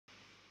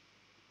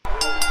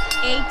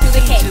A to the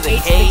K. To the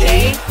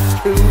K.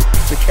 To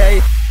the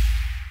K.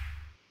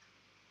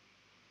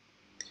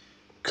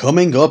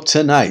 Coming up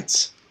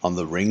tonight on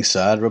the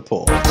Ringside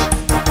Report.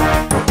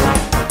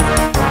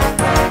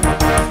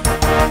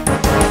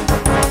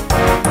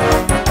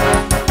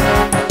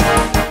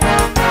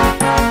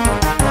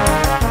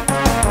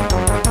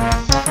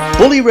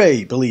 Bully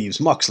Ray believes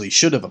Moxley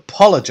should have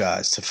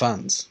apologised to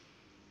fans.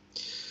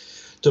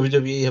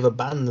 WWE have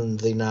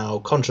abandoned the now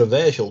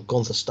controversial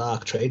Gunther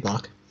Stark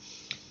trademark.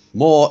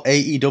 More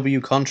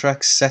AEW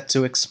contracts set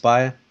to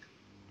expire.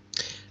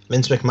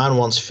 Vince McMahon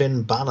wants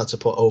Finn Balor to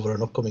put over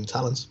an upcoming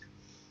talent.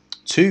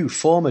 2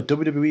 former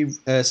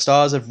WWE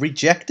stars have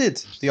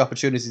rejected the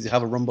opportunity to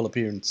have a Rumble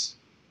appearance.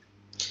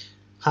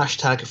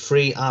 Hashtag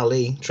Free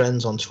Ali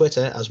trends on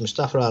Twitter as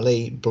Mustafa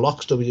Ali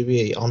blocks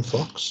WWE on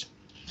Fox.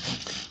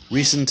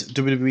 Recent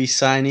WWE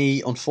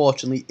signee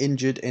unfortunately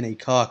injured in a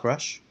car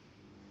crash.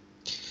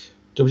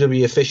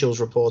 WWE officials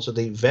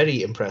reportedly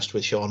very impressed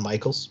with Shawn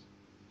Michaels.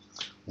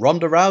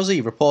 Ronda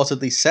Rousey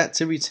reportedly set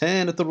to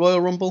return at the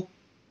Royal Rumble.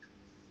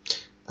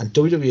 And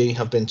WWE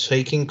have been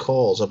taking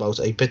calls about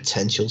a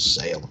potential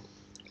sale.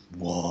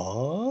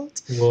 What?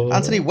 What?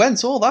 Anthony,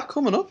 when's all that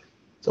coming up?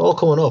 It's all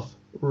coming up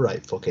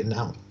right fucking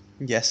now.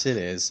 Yes, it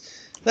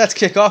is. Let's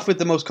kick off with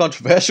the most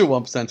controversial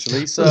one,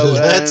 potentially. So,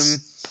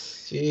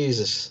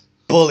 Jesus.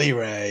 Bully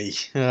Ray.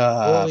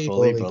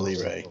 Bully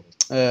Ray.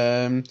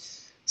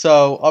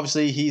 So,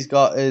 obviously, he's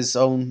got his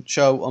own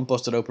show on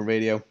Busted Open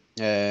Radio.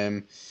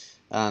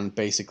 And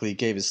basically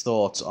gave his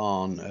thoughts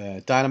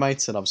on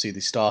Dynamite, and obviously the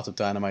start of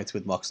Dynamite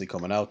with Moxley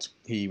coming out.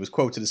 He was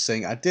quoted as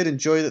saying, "I did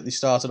enjoy that they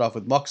started off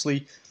with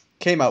Moxley,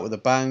 came out with a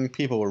bang,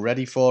 people were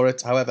ready for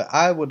it. However,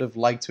 I would have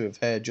liked to have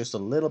heard just a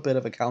little bit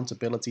of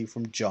accountability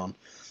from John.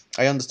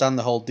 I understand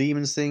the whole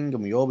demons thing,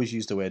 and we always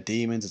use the word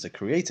demons as a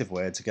creative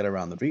word to get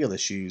around the real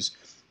issues,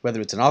 whether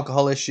it's an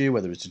alcohol issue,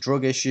 whether it's a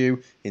drug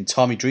issue. In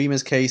Tommy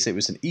Dreamer's case, it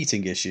was an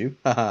eating issue.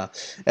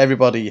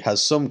 Everybody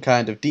has some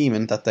kind of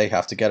demon that they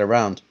have to get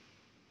around."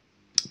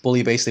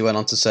 Bully basically went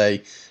on to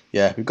say,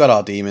 yeah, we've got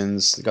our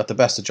demons, we got the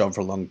best of John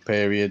for a long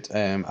period.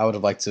 I would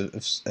have liked to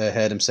have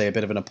heard him say a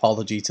bit of an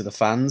apology to the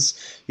fans.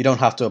 You don't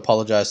have to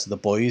apologise to the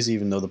boys,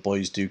 even though the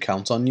boys do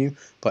count on you,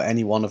 but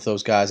any one of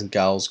those guys and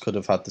gals could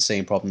have had the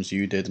same problems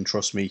you did, and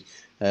trust me,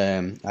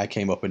 I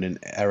came up in an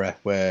era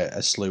where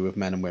a slew of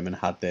men and women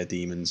had their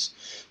demons.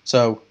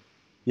 So,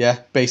 yeah,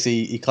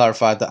 basically he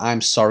clarified that I'm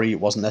sorry,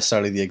 it wasn't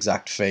necessarily the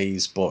exact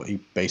phase, but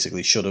he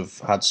basically should have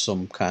had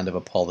some kind of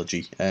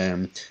apology.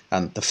 And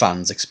the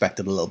fans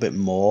expected a little bit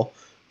more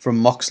from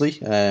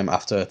Moxley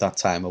after that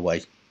time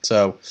away.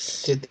 So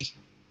Did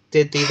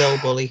they though,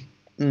 Bully?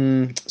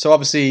 So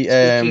obviously,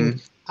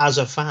 as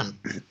a fan,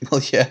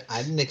 well, yeah,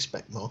 I didn't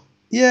expect more.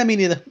 Yeah, me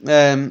neither.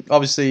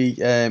 Obviously,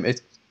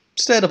 it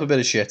stirred up a bit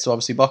of shit. So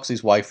obviously,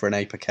 Moxley's wife,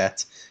 Renee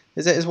Paquette,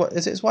 is it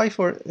his wife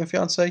or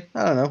fiance?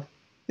 I don't know.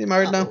 Are they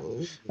married now?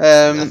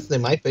 They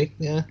might be,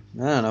 yeah.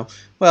 I don't know.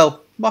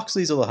 Well,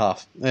 Moxley's other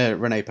half,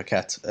 Renee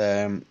Paquette,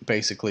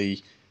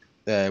 basically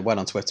went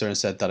on Twitter and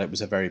said that it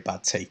was a very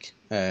bad take.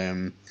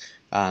 And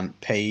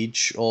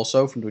Paige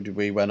also from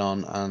WWE went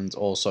on and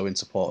also in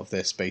support of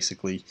this,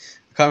 basically.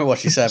 I can't remember what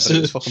she said, but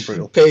it was fucking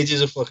brutal. Paige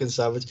is a fucking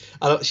savage.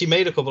 She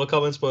made a couple of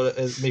comments, but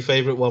my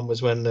favourite one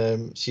was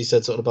when she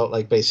said something about,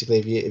 like, basically,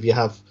 if you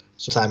have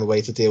some time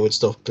away to deal with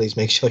stuff, please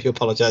make sure you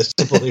apologise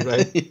to Bully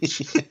Ray.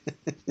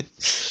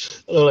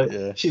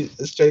 Yeah. She's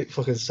a straight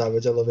fucking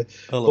savage. I love it.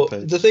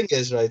 But the thing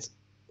is, right,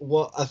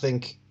 what I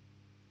think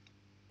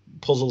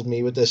puzzled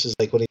me with this is,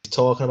 like, when he's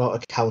talking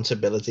about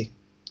accountability,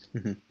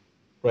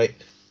 right?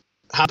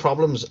 Have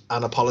problems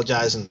and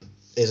apologising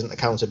isn't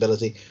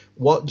accountability.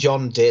 What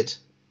John did,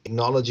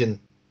 acknowledging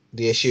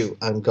the issue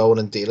and going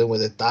and dealing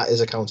with it, that is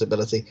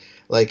accountability.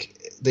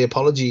 Like, the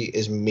apology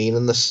is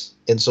meaningless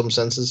in some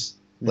senses.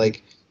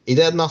 Like, he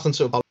did nothing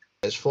to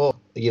apologise for.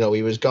 You know,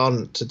 he was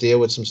gone to deal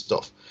with some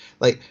stuff.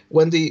 Like,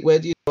 where do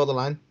you draw the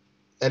line?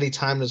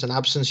 Anytime there's an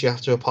absence, you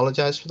have to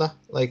apologise for that?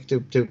 Like,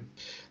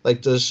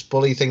 does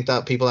Bully think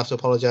that people have to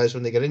apologise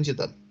when they get injured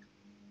then?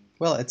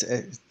 Well,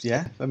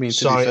 yeah. I mean,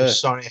 sorry,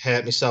 I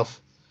hurt myself.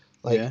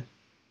 Like, yeah.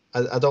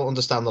 I don't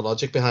understand the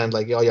logic behind,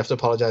 like, oh, you have to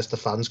apologise to the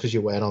fans because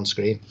you weren't on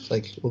screen.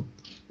 Like, well,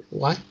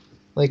 why?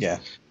 Like, yeah.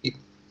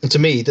 To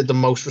me, he did the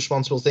most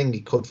responsible thing he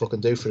could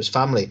fucking do for his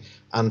family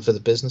and for the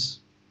business.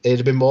 It'd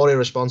have been more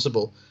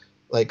irresponsible,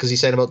 like, because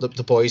he's saying about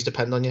the boys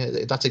depend on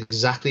you. That's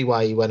exactly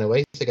why he went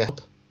away, to get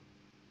help.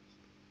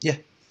 Yeah,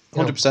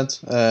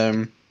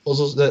 100%.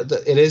 Puzzles.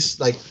 It is,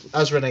 like,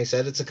 as Renee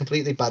said, it's a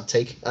completely bad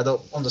take. I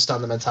don't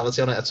understand the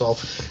mentality on it at all.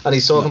 And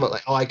he's talking about,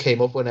 like, oh, I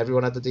came up when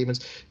everyone had the demons.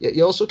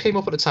 You also came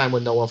up at a time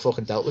when no one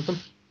fucking dealt with them.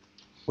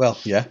 Well,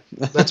 yeah.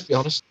 Let's be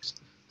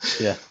honest.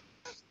 Yeah.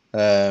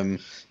 To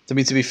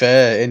be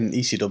fair, in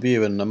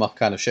ECW, and I'm not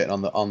kind of shitting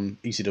on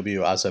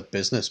ECW as a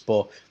business,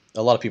 but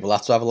a lot of people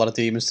have to have a lot of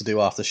demons to do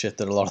half the shit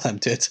that a lot of them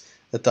did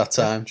at that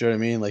time. Do you know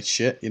what I mean? Like,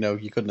 shit, you know,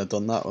 you couldn't have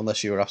done that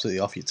unless you were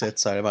absolutely off your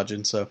tits, I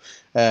imagine. So,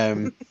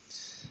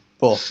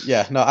 but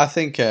yeah, no, I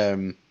think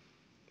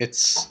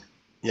it's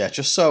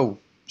just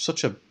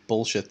such a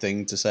bullshit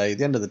thing to say. At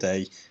the end of the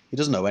day, he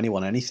doesn't owe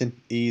anyone anything.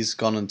 He's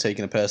gone and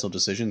taken a personal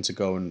decision to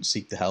go and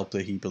seek the help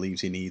that he believes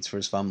he needs for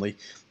his family.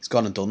 He's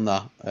gone and done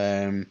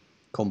that.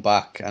 Come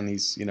back, and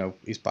he's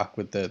back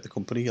with the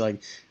company.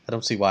 Like, I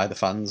don't see why the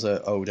fans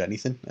are owed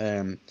anything.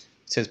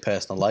 It's his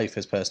personal life,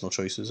 his personal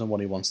choices, and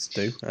what he wants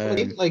to do.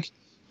 I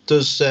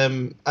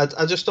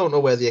just don't know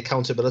where the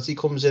accountability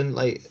comes in.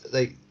 Like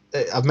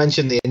I've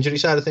mentioned the injury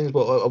side of things,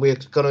 but are we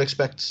going to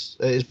expect,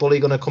 is Bully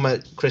going to come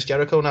at Chris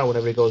Jericho now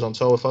whenever he goes on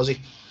tour with Ozzy?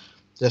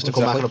 He has to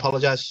come back and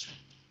apologise.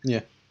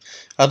 Yeah,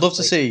 I'd love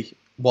to see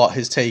what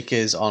his take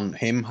is on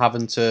him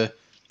having to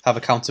have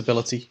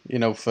accountability.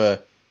 For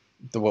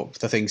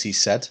the things he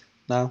said.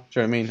 Now, do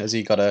you know what I mean? Has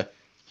he got to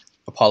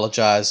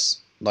apologise?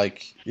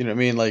 Like, you know what I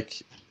mean?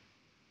 Like, you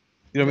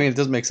know what I mean? It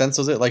doesn't make sense,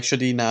 does it? Like, should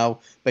he now,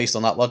 based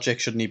on that logic,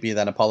 shouldn't he be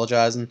then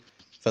apologising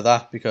for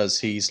that because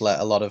he's let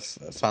a lot of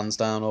fans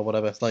down or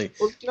whatever? Like,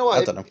 well, you know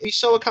what? I don't know. He's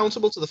so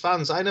accountable to the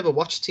fans. I never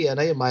watched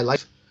TNA in my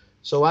life,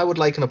 so I would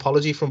like an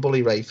apology from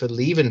Bully Ray for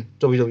leaving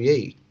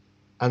WWE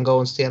and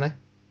going to TNA.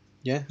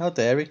 Yeah, how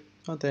dare he?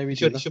 How dare he?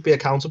 He should be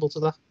accountable to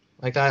that.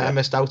 Like, I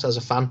missed out as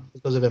a fan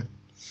because of him.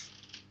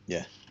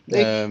 Yeah.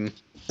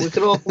 We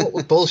can all come up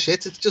with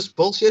bullshit. It's just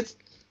bullshit.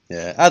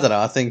 Yeah, I don't know.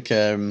 I think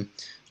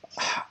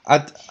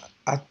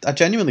I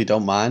genuinely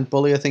don't mind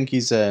Bully. I think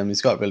he's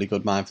got a really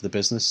good mind for the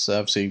business.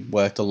 Obviously,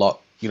 worked a lot,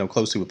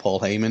 closely with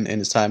Paul Heyman in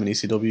his time in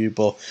ECW.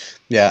 But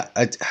yeah,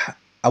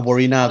 I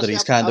worry now that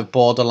he's kind of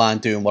borderline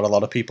doing what a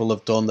lot of people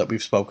have done that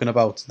we've spoken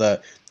about,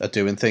 that are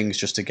doing things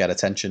just to get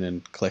attention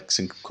and clicks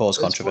and cause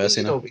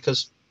controversy. Funny,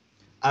 because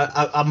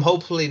I'm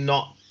hopefully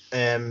not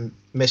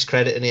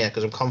miscrediting here,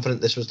 because I'm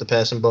confident this was the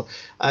person, but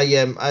I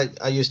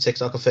use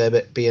TikTok a fair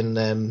bit, being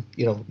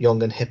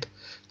young and hip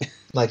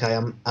like I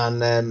am,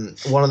 and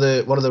one of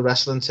the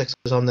wrestling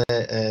TikToks on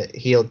there,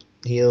 heel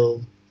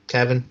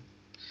Kevin,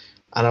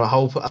 and I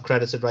hope I've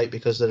credited right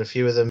because there are a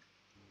few of them,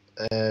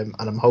 and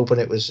I'm hoping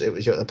it was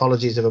your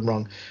apologies if I'm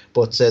wrong,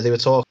 but they were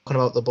talking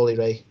about the Bully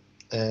Ray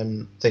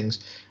things,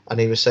 and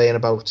he was saying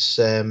about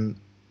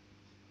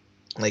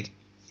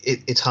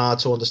it's hard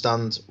to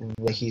understand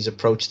why he's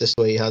approached this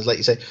the way he has. Like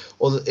you say,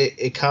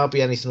 it can't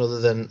be anything other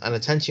than an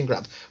attention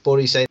grab. But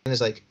what he's saying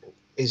is, like,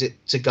 is it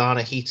to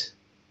garner heat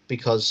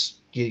because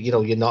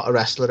you're not a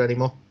wrestler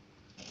anymore?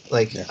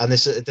 Like, yeah. And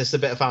this is the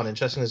bit I found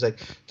interesting is,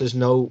 like, there's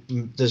no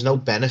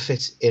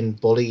benefit in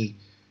Bully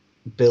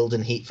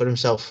building heat for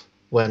himself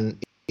when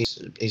he's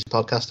a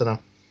podcaster now.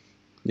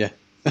 Yeah,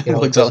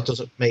 it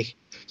doesn't make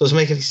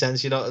any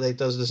sense.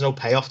 There's no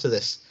payoff to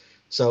this.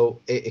 So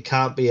it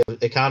can't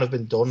have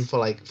been done for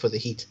the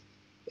heat,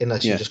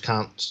 unless you just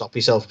can't stop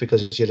yourself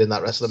because you're in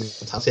that wrestling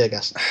mentality, I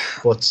guess.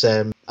 But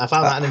I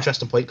found that an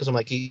interesting point, because I'm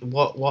like,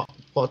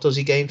 what does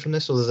he gain from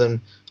this, other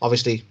than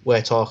obviously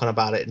we're talking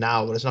about it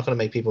now, but it's not going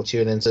to make people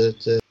tune into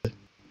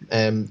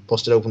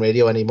Busted Open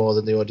Radio any more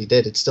than they already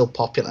did. It's still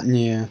popular.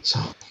 Yeah.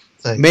 So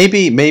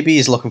maybe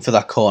he's looking for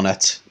that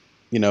Cornette,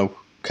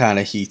 kind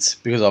of heat,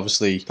 because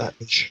obviously.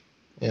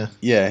 Yeah.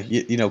 Yeah,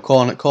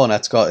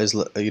 Cornette's got his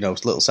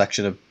little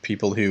section of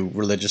people who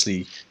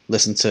religiously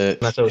listen to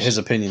his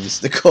opinions.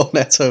 The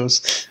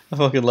Cornettos. I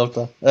fucking love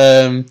that.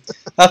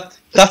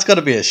 That's got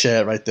to be a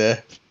shirt right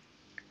there.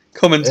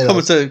 Coming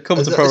to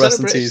Pro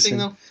Wrestling Tees. I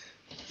don't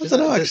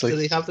know, actually. Do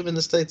they have them in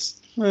the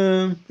States?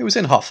 It was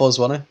in Hot Fuzz,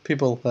 wasn't it?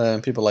 People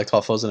liked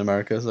Hot Fuzz in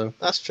America, so.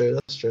 That's true.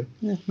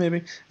 Yeah,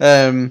 maybe.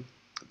 But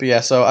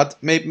yeah, so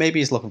maybe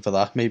he's looking for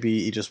that.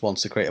 Maybe he just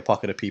wants to create a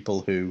pocket of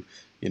people who,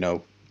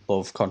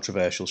 love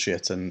controversial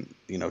shit and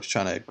just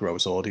trying to grow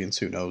his audience.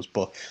 Who knows?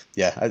 But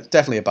yeah,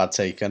 definitely a bad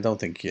take. I don't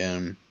think.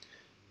 I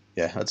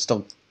just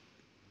don't.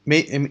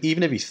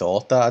 Even if he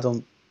thought that, I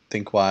don't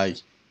think why.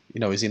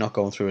 Is he not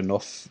going through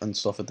enough and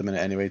stuff at the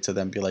minute anyway to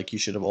then be like, you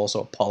should have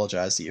also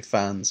apologized to your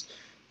fans?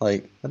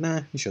 Like,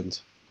 nah, you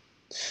shouldn't.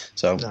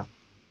 So, no.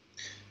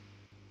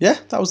 Yeah,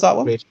 that was that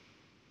one.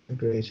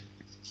 Agreed.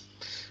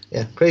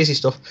 Yeah, crazy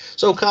stuff.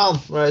 So,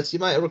 Carl, right, you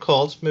might have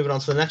recalled, moving on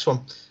to the next one.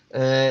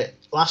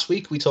 Last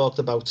week we talked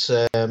about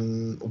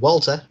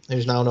Walter,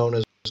 who's now known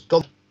as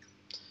Gun.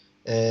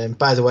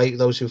 By the way,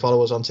 those who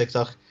follow us on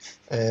TikTok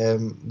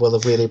will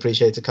have really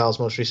appreciated Carl's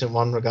most recent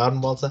one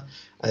regarding Walter.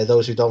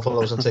 Those who don't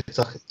follow us on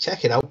TikTok,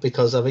 check it out,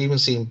 because I've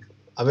seen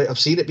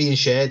it being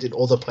shared in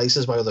other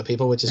places by other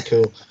people, which is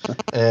cool.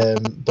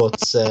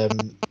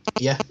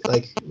 Yeah,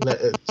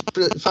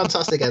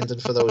 fantastic ending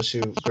for those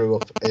who grew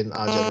up in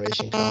our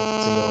generation,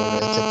 Carl, to your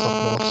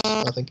TikTok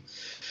morphs, I think.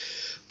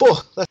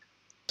 But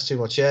that's too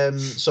much.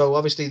 So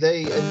obviously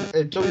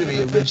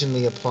WWE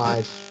originally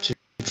applied to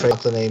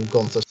trademark the name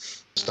Gunther.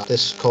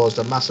 This caused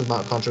a massive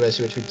amount of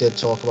controversy, which we did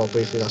talk about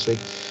briefly last week,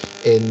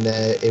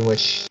 in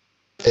which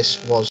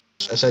this was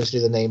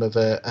essentially the name of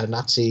a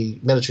Nazi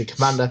military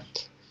commander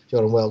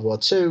during World War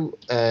II,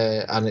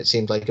 and it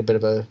seemed like a bit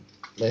of a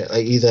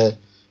either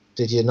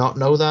did you not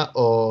know that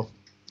or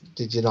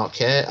did you not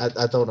care?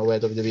 I don't know where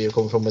WWE are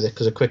coming from with it,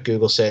 because a quick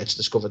Google search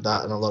discovered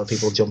that, and a lot of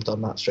people jumped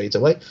on that straight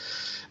away.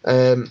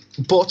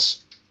 But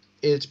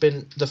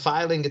the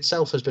filing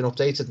itself has been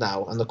updated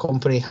now, and the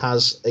company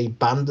has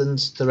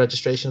abandoned the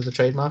registration of the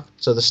trademark.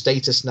 So the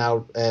status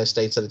now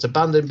states that it's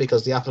abandoned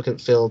because the applicant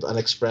filled an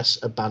express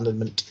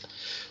abandonment.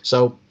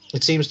 So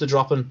it seems to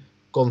drop in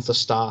Gunther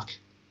Stark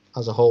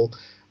as a whole.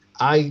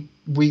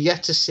 We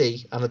yet to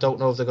see, and I don't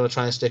know if they're going to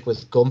try and stick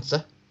with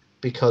Gunther,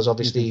 because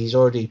obviously he's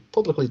already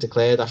publicly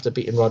declared after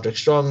beating Roderick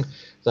Strong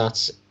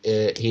that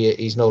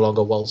he's no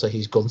longer Walter,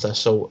 he's Gunther.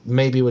 So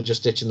maybe we're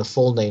just ditching the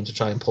full name to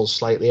try and pull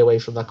slightly away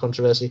from that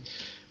controversy.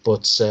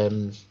 But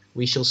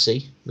we shall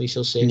see. We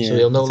shall see. Yeah, so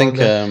he'll no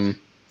longer.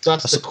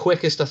 That's the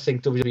quickest I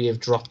think WWE have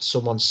dropped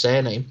someone's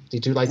surname. They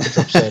do like to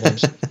drop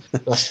surnames.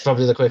 That's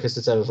probably the quickest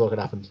it's ever fucking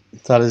happened.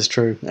 That is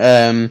true.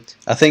 I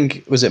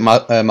think, was it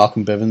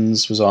Malcolm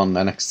Bivens was on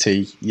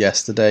NXT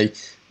yesterday,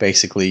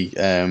 basically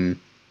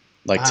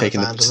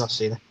taking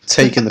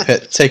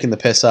the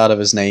piss out of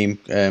his name.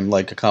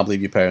 Like, I can't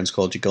believe your parents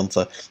called you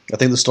Gunther. I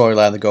think the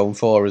storyline they're going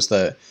for is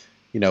that,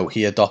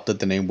 he adopted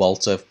the name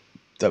Walter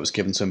that was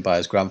given to him by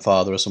his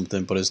grandfather or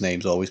something, but his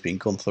name's always been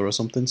Gunther or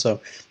something. So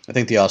I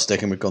think they are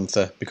sticking with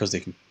Gunther because they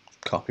can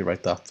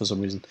copyright that for some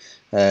reason.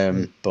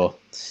 But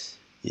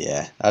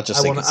yeah, I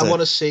want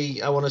to see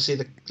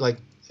the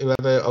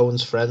whoever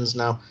owns Friends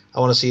now.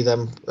 I want to see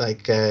them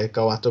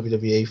go at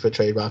WWE for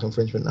trademark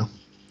infringement now.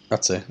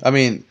 That's it. I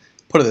mean,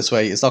 put it this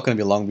way: it's not going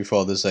to be long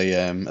before there's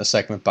a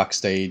segment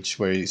backstage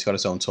where he's got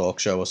his own talk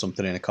show or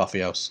something in a coffee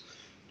house,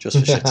 just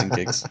for shits and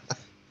gigs.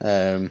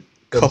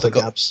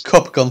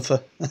 Cup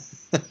Gunther.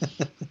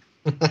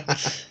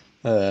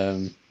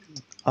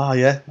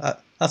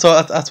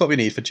 That's what we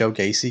need for Joe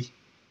Gacy.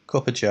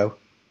 Cup of Joe.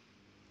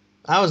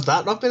 How has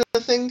that not been a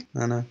thing?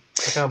 I know.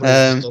 I can't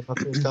believe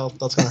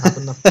that's going to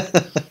happen now.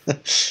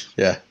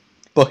 Yeah.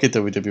 Book it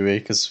WWE,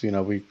 because we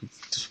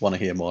just want to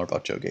hear more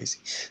about Joe Gacy.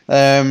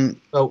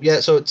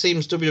 So it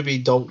seems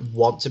WWE don't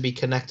want to be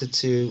connected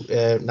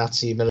to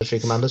Nazi military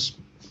commanders.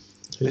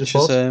 Which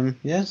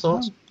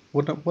is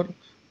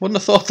wouldn't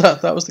have thought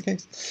that was the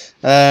case.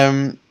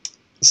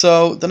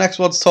 So the next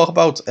one to talk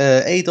about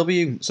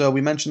AEW. So we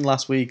mentioned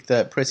last week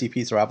that Pretty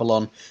Peter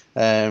Avalon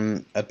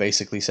had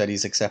basically said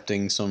he's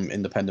accepting some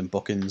independent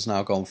bookings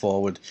now going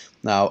forward.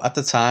 Now, at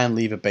the time,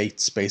 Leva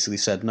Bates basically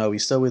said no,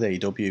 he's still with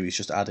AEW, he's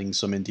just adding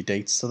some indie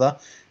dates to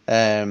that.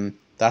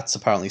 That's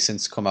apparently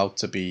since come out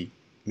to be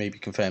maybe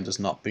confirmed as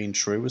not being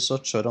true as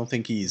such, so I don't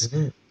think he's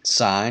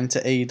signed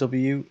to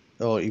AEW,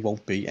 or he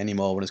won't be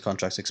anymore when his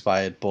contract's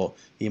expired, but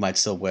he might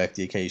still work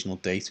the occasional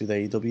date with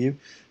AEW.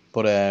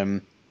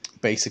 But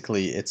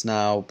basically, it's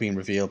now been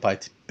revealed by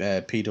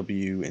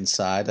PW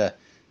Insider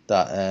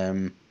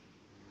that,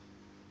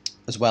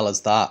 as well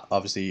as that,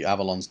 obviously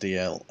Avalon's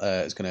deal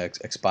is going to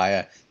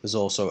expire. There's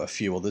also a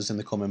few others in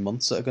the coming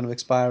months that are going to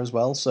expire as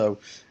well. So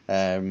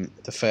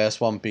the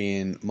first one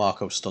being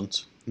Marco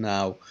Stunt.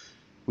 Now,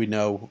 we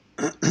know,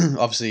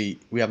 obviously,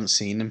 we haven't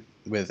seen him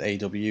with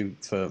AW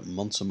for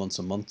months and months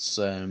and months.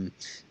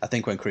 I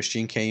think when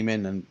Christian came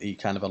in and he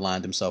kind of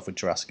aligned himself with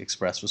Jurassic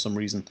Express for some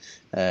reason,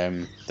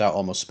 that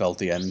almost spelled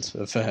the end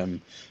of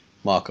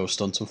Marco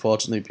Stunt,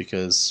 unfortunately,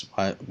 because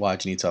why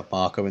do you need to have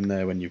Marco in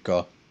there when you've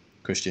got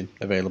Christian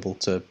available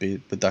to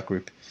be with that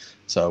group?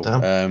 So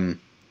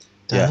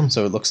yeah,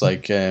 so it looks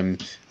like I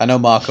know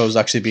Marco's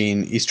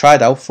actually he's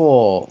tried out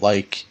for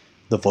like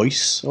The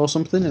Voice or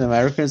something in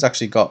America. He's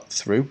actually got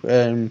through.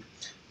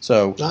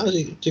 So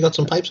you got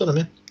some pipes on him,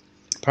 yeah?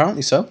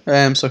 Apparently so.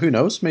 So who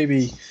knows?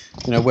 Maybe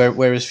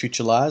where his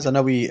future lies. I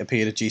know he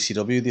appeared at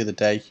GCW the other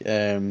day,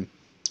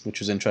 which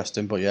was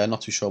interesting. But yeah,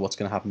 not too sure what's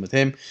going to happen with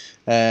him.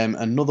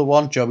 Another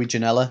one, Joey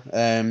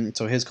Janela.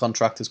 So his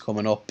contract is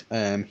coming up.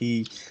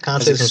 He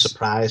can't say some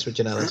surprise with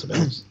Janela, to be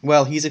honest.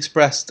 Well, he's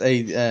expressed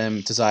a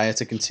desire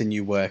to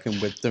continue working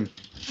with them.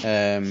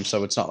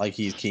 So it's not like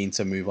he's keen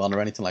to move on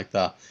or anything like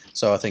that.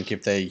 So I think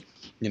if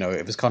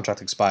his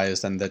contract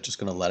expires, then they're just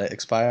going to let it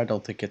expire. I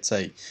don't think it's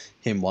a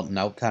him wanting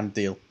out kind of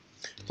deal.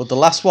 But the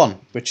last one,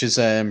 which is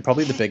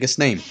probably the biggest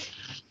name,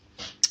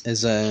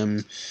 is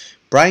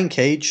Brian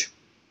Cage.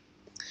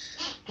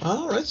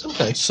 Oh, right,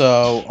 okay.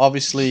 So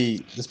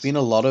obviously there's been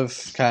a lot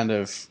of kind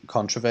of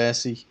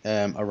controversy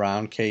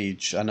around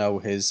Cage. I know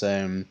his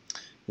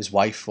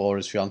wife or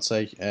his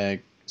fiance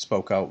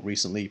spoke out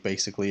recently,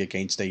 basically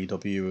against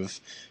AEW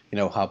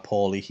of how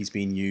poorly he's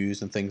being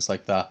used and things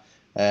like that.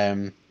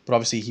 But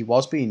obviously he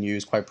was being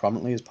used quite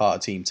prominently as part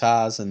of Team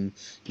Taz and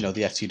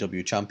the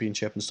FTW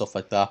Championship and stuff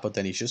like that. But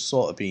then he's just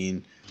sort of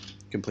been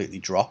completely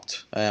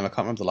dropped. I can't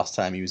remember the last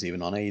time he was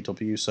even on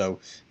AEW. So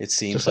it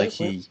seems like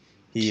he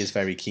is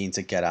very keen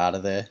to get out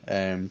of there.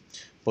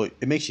 But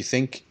it makes you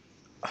think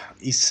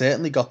he's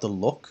certainly got the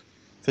look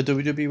for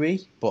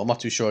WWE, but I'm not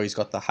too sure he's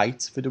got the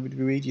height for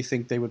WWE. Do you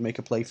think they would make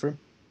a play for him?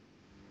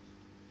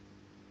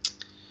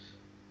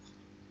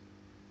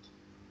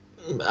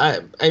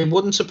 It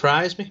wouldn't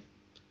surprise me.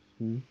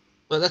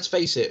 But let's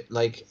face it,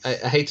 like I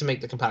hate to make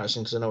the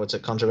comparison because I know it's a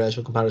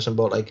controversial comparison,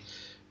 but like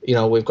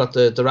we've got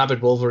the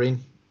Rabid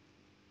Wolverine.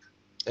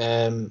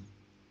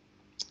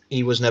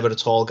 He was never a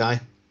tall guy,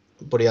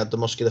 but he had the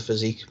muscular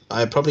physique.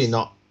 Probably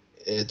not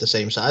the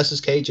same size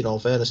as Cage, in all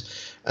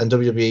fairness, and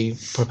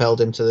WWE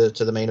propelled him to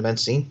the main event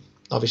scene.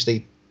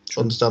 Obviously,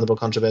 understandable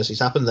controversies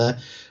happened there,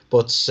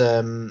 but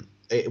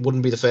it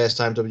wouldn't be the first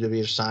time WWE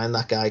have signed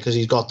that guy, because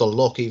he's got the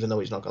look, even though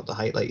he's not got the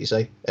height, like you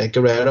say.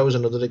 Guerrero is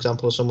another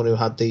example of someone who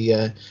had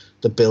the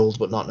build,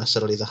 but not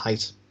necessarily the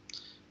height.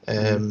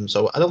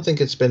 So I don't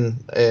think it's been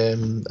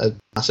a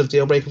massive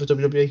deal breaker for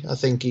WWE. I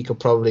think he could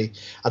probably...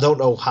 I don't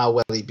know how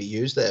well he'd be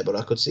used there, but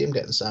I could see him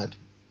getting signed.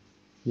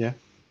 Yeah.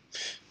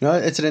 No,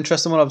 it's an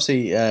interesting one.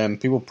 Obviously,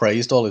 people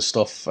praised all his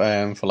stuff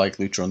for like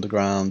Lucha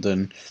Underground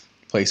and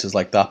places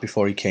like that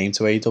before he came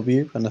to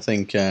AEW, and I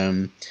think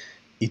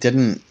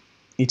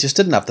he just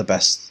didn't have the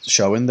best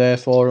showing there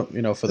for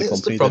the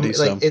company.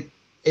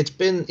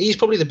 He's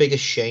probably the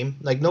biggest shame.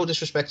 Like, no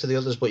disrespect to the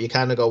others, but you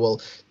kind of go,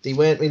 well, they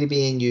weren't really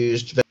being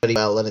used very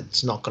well, and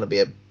it's not going to be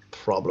a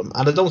problem.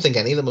 And I don't think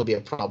any of them will be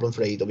a problem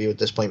for AEW at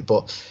this point.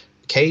 But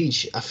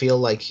Cage, I feel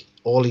like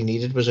all he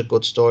needed was a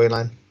good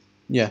storyline.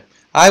 Yeah,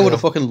 I would have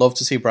fucking loved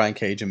to see Brian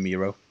Cage and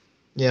Miro.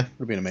 Yeah,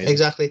 would have been amazing.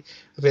 Exactly.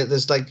 I feel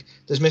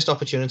there's missed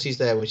opportunities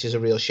there, which is a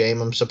real shame.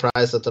 I'm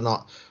surprised that they're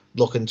not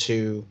looking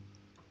to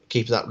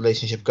keep that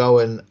relationship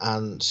going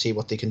and see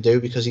what they can do,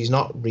 because he's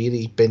not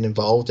really been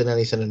involved in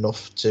anything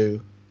enough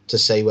to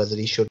say whether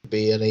he should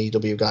be an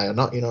AEW guy or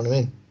not. You know what I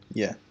mean?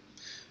 Yeah.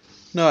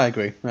 No, I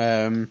agree.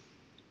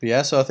 But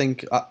yeah, so I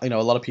think a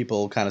lot of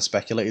people kind of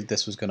speculated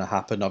this was going to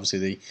happen.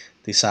 Obviously,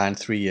 they signed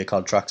 3-year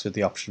contracts with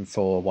the option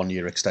for a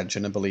 1-year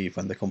extension, I believe,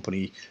 when the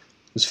company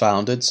was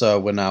founded. So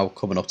we're now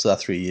coming up to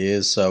that 3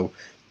 years. So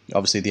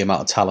obviously, the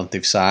amount of talent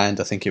they've signed,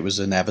 I think it was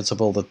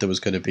inevitable that there was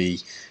going to be,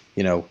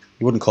 you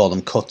wouldn't call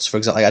them cuts, for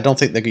example. I don't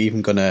think they're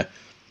even going to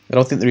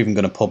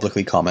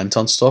publicly comment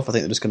on stuff. I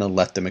think they're just going to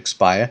let them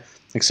expire.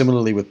 Like,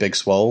 similarly with Big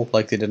Swole,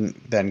 like, they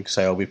didn't then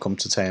say, oh, we've come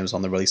to terms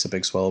on the release of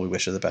Big Swole, we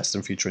wish her the best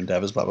in future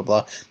endeavours, blah, blah,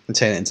 blah, and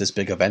turn it into this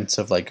big event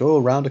of, like, oh,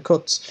 round of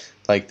cuts.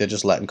 Like, they're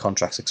just letting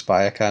contracts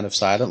expire kind of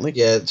silently.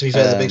 Yeah, to be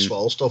fair, the Big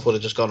Swole stuff would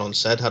have just gone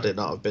unsaid had it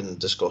not have been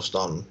discussed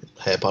on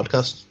her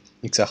podcast.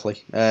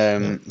 Exactly.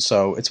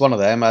 So it's one of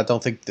them. I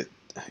don't think that,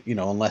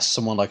 unless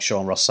someone like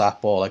Sean Ross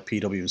Sapp or like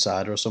PW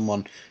Insider or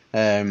someone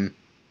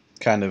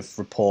kind of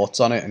reports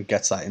on it and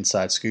gets that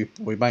inside scoop,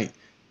 we might,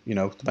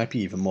 there might be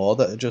even more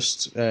that are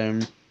just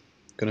going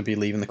to be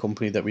leaving the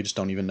company that we just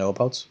don't even know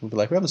about. We'll be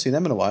like, we haven't seen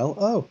them in a while.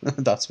 Oh,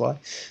 that's why.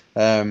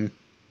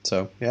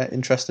 So yeah,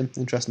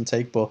 interesting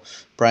take. But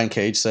Brian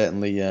Cage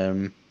certainly,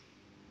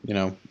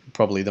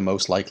 probably the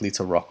most likely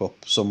to rock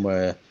up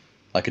somewhere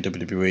like a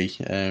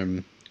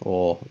WWE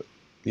or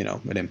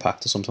an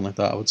Impact or something like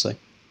that, I would say.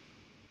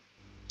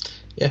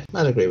 Yeah,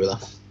 I'd agree with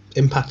that.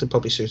 Impact would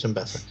probably suit him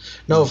better.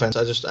 No offense,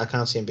 I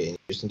can't see him being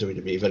used in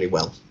WWE very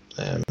well.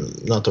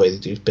 Not the way they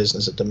do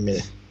business at the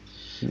minute.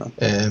 No.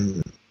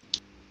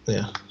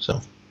 Yeah,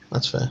 so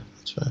that's fair.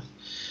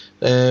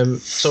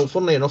 So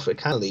funnily enough, it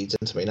kind of leads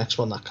into my next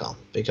one, that Carl,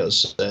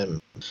 because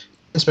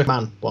Vince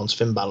McMahon wants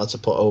Finn Balor to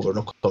put over an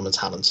upcoming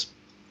talent.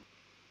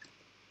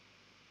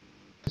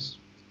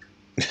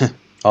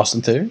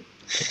 Austin Theory?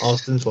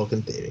 Austin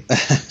fucking Theory.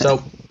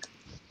 So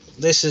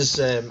this is,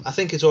 I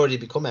think it's already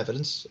become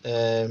evidence,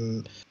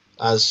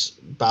 as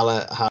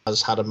Balor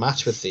has had a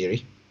match with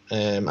Theory,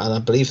 and I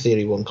believe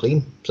Theory won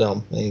clean.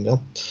 So there you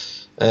go.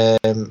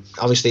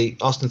 Obviously,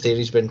 Austin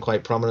Theory's been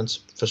quite prominent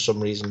for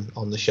some reason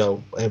on the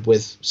show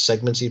with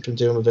segments he's been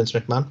doing with Vince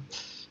McMahon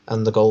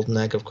and the Golden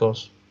Egg, of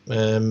course.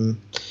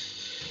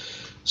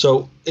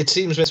 So it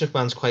seems Vince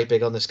McMahon's quite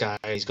big on this guy.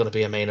 He's going to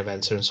be a main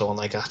eventer and so on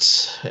like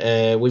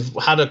that. We've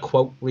had a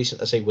quote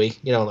recently. I say we,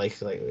 like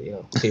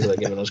people are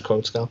giving us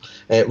quotes, Carl.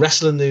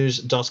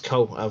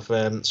 WrestlingNews.co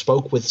have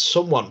spoke with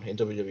someone in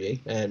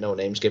WWE, no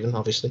names given,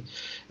 obviously.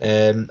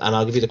 And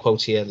I'll give you the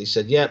quote here. He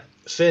said, "Yeah,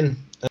 Finn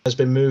has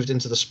been moved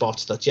into the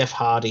spot that Jeff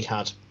Hardy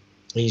had.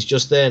 He's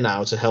just there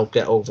now to help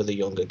get over the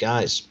younger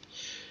guys.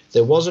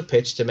 There was a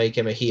pitch to make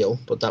him a heel,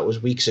 but that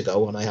was weeks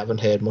ago, and I haven't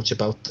heard much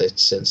about it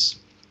since.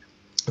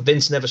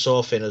 Vince never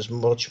saw Finn as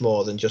much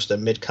more than just a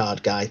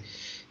mid-card guy.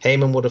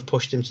 Heyman would have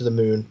pushed him to the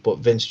moon, but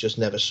Vince just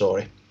never saw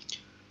it.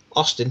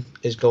 Austin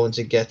is going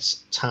to get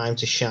time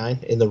to shine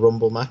in the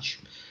Rumble match.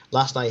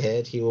 Last I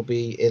heard, he will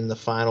be in the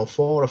final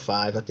 4 or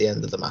 5 at the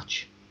end of the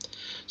match."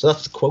 So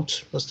that's the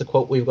quote. That's the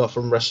quote we've got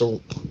from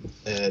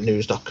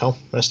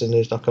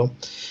WrestlingNews.com,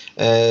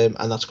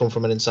 and that's come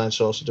from an inside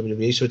source at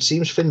WWE. So it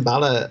seems Finn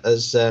Balor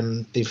has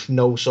they've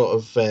no sort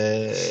of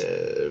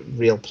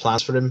real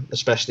plans for him,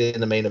 especially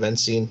in the main event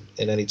scene,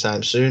 in any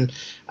time soon.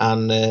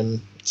 And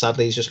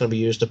sadly, he's just going to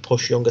be used to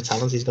push younger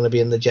talent. He's going to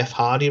be in the Jeff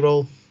Hardy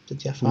role,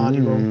 which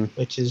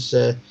is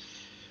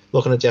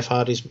looking at Jeff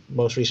Hardy's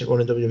most recent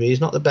run in WWE.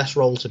 Is not the best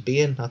role to be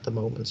in at the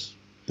moment.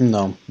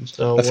 No.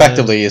 So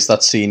effectively, is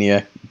that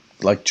senior,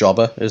 like,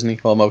 jobber, isn't he?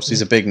 Almost.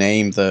 He's a big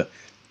name that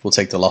will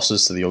take the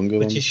losses to the younger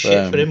ones. Which is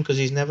shit for him, because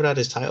he's never had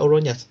his title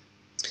run yet.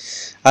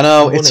 I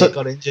know. He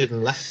got injured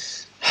and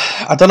left.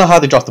 I don't know how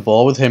they dropped the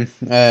ball with him,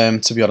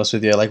 to be honest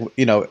with you. Like,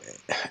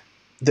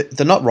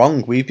 they're not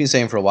wrong. We've been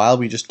saying for a while,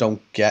 we just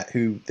don't get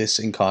who this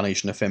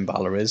incarnation of Finn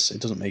Balor is. It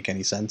doesn't make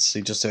any sense.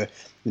 He's just a,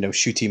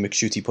 shooty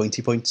McShooty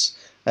pointy points.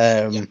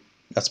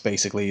 That's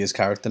basically his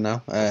character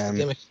now.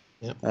 Gimmick.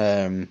 Yeah.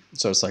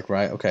 So it's like,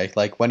 right, okay.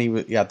 Like when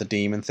he had the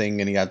demon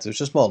thing, and there was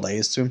just more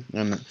layers to him.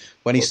 And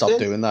when he stopped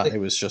doing that, it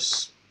was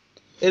just.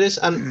 It is,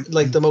 and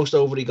like the most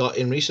over he got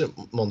in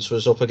recent months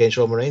was up against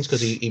Roman Reigns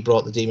because he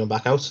brought the demon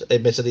back out.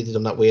 Admittedly, he'd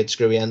done that weird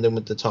screwy ending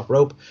with the top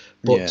rope,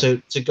 but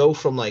to go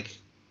from like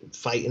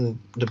fighting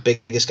the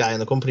biggest guy in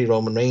the company,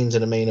 Roman Reigns,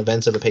 in a main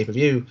event of a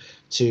pay-per-view,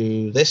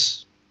 to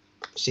this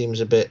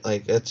seems a bit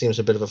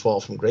of a fall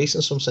from grace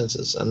in some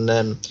senses. And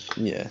I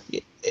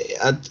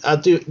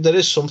do. There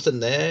is something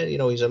there. You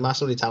know, he's a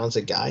massively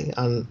talented guy,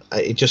 and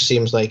it just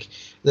seems like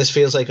this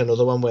feels like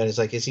another one where it's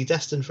like, is he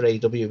destined for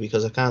AEW?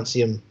 Because I can't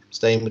see him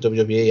staying with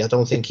WWE. I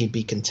don't think he'd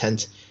be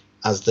content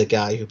as the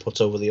guy who puts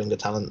over the younger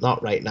talent.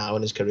 Not right now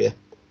in his career.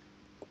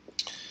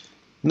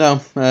 No,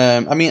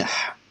 I mean,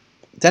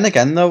 then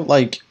again though,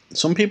 like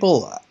some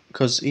people,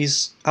 because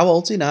he's how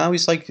old is he now?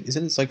 He's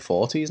in his like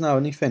 40s now,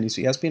 isn't he, Finn?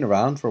 He has been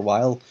around for a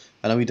while.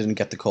 I know he didn't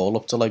get the call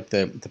up to like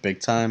the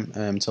big time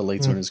till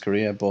later in his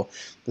career, but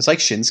it's like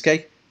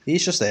Shinsuke.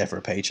 He's just there for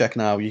a paycheck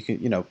now. You can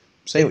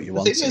say what you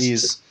want.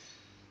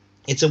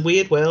 It's a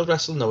weird world,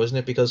 wrestling, though, isn't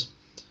it? Because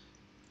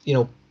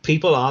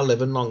people are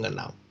living longer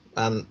now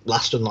and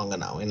lasting longer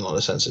now in a lot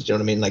of senses. Do you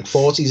know what I mean? Like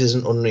 40s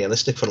isn't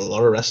unrealistic for a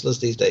lot of wrestlers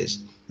these days,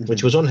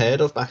 which was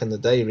unheard of back in the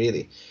day,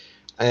 really.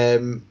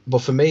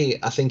 But for me,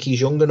 I think he's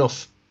young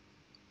enough.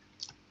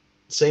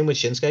 Same with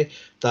Shinsuke,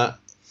 that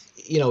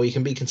you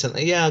can be content.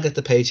 Like, yeah, I'll get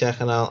the paycheck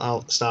and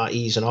I'll start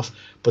easing off.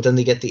 But then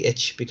they get the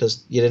itch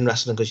because you're in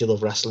wrestling because you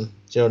love wrestling. Do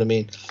you know what I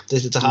mean?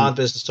 It's a hard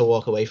business to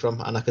walk away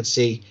from, and I could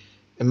see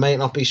it might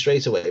not be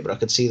straight away, but I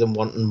could see them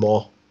wanting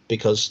more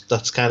because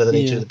that's kind of the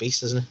nature of the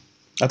beast, isn't it?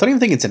 I don't even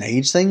think it's an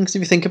age thing, because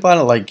if you think about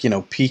it, like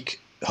peak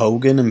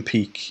Hogan and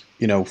peak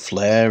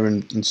Flair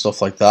and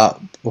stuff like that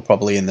were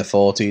probably in the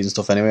 40s and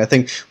stuff anyway. I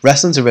think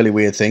wrestling's a really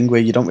weird thing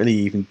where you don't really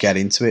even get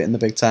into it in the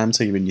big time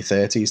until you're in your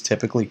 30s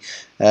typically.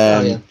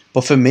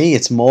 But for me,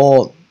 it's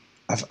more,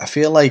 I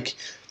feel like,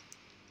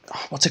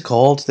 what's it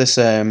called? This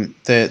the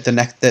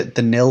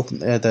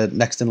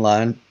next in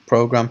line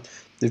program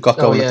they've got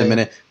going at the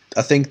minute.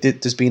 I think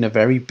that there's been a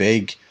very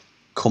big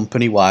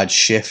company-wide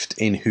shift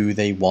in who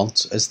they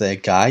want as their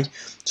guy.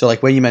 So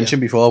like when you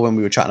mentioned before, when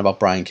we were chatting about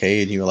Brian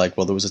Cage, you were like,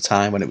 well, there was a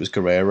time when it was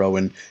Guerrero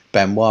and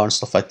Benoit and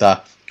stuff like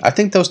that. I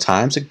think those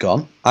times are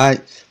gone. I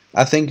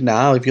think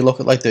now, if you look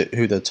at like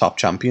who the top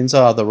champions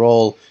are, they're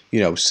all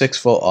 6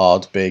 foot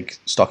odd, big,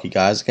 stocky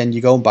guys. Again,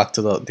 you're going back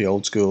to the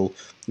old school,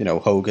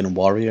 Hogan and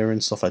Warrior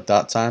and stuff like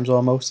that times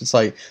almost. It's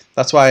like,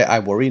 that's why I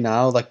worry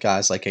now, like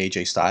guys like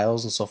AJ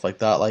Styles and stuff like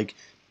that. Like,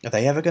 are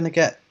they ever going to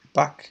get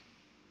back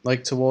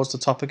like towards the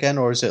top again,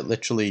 or is it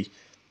literally,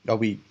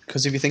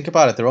 because if you think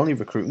about it, they're only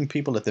recruiting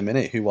people at the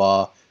minute who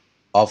are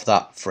of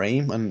that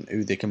frame and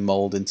who they can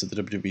mold into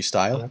the WWE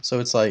style. Yeah. So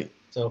it's like,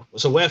 so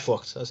we're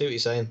fucked. I see what you're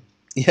saying.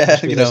 Yeah,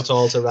 this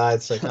tall to ride.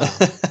 It's like,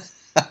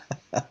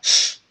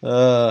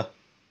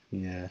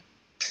 yeah.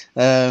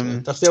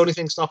 That's the only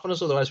thing stopping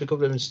us. Otherwise, we could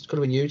have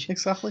been huge.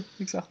 Exactly.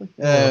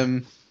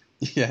 Yeah,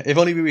 if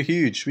only we were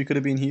huge, we could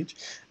have been huge.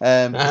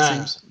 It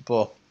seems,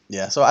 but.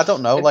 Yeah, so I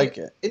don't know.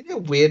 Isn't it a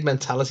weird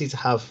mentality to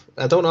have?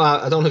 I don't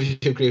know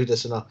if you agree with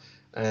this or not.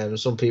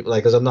 Some people,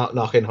 because I'm not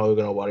knocking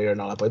Hogan or Warrior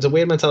and all that, but it's a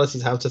weird mentality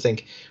to have to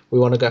think we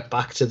want to get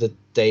back to the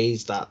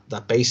days that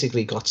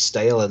basically got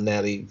stale and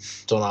nearly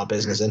done our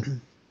business in.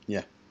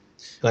 Yeah.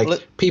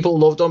 People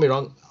loved, don't be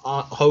wrong,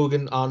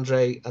 Hogan,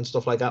 Andre, and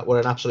stuff like that were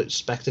an absolute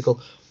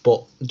spectacle,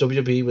 but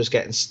WWE was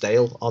getting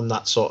stale on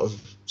that sort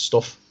of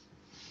stuff.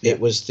 Yeah.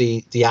 It was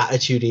the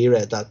Attitude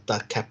Era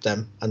that kept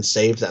them and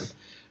saved them.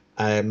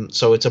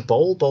 So it's a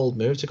bold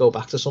move to go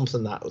back to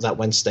something that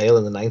went stale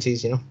in the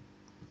 90s,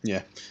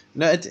 Yeah.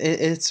 No,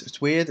 it's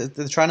weird.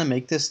 They're trying to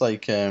make this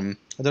like, I don't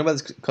know whether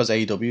it's because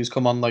AEW's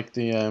come on like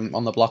the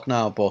on the block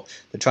now, but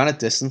they're trying to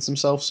distance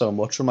themselves so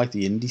much from like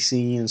the indie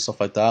scene and stuff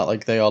like that.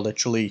 Like they are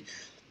literally,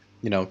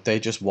 they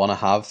just want to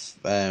have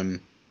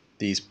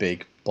these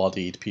big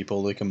bodied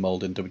people they can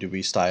mold in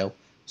WWE style.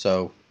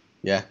 So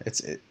yeah,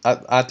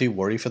 I do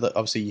worry for that.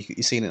 Obviously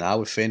you're seeing it now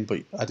with Finn,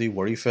 but I do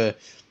worry for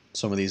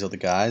some of these other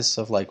guys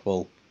of like,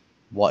 well,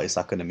 what is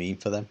that going to mean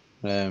for them?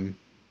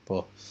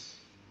 But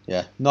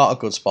yeah, not a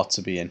good spot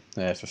to be in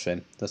for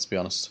Finn, let's be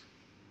honest.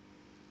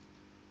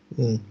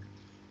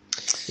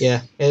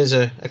 Yeah, it is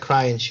a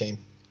crying shame.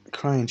 A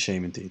crying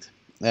shame indeed.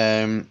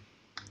 The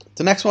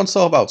next one to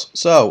talk about.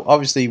 So,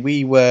 obviously,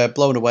 we were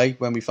blown away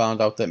when we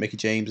found out that Mickie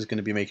James is going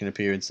to be making an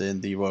appearance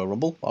in the Royal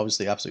Rumble.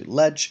 Obviously, absolute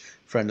ledge,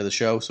 friend of the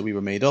show, so we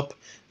were made up.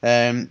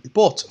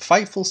 But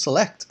Fightful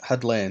Select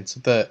had learned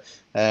that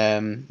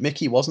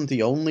Mickie wasn't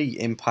the only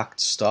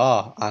Impact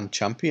star and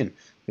champion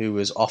who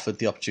was offered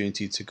the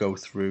opportunity to go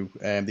through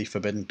the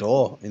Forbidden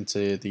Door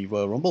into the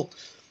Royal Rumble.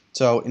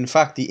 So, in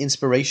fact, the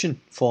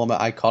Inspiration, former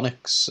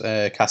Iconics,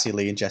 Cassie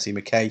Lee and Jessie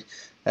McKay,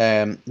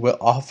 were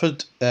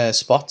offered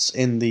spots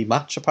in the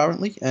match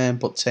apparently,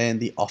 but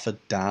turned the offer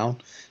down.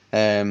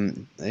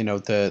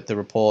 The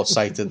report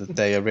cited that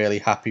they are really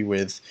happy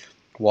with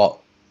what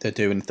they're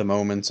doing at the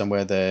moment and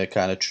where their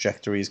kind of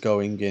trajectory is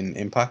going in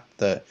Impact.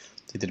 That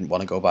they didn't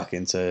want to go back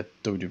into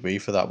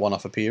WWE for that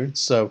one-off appearance.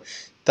 So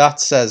that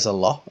says a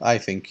lot, I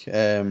think.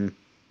 And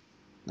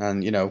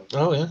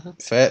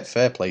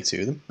fair play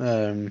to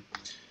them.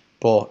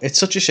 But it's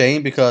such a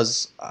shame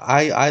because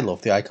I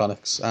love the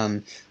Iconics,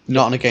 and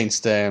not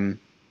against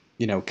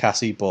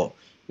Cassie, but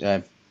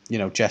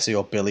Jessie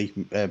or Billy,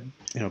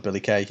 Billy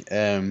Kay.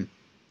 It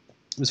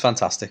was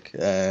fantastic.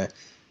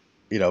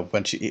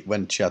 When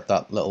she had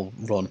that little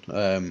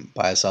run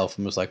by herself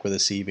and was like with a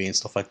CV and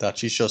stuff like that.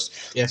 She's just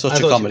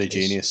such a comedy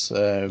genius.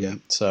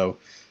 So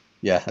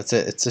yeah,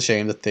 it's a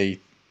shame that they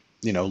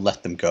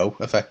let them go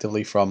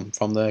effectively from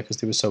there because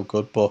they were so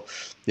good. But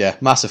yeah,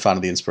 massive fan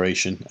of the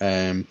Inspiration.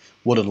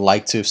 Would have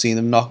liked to have seen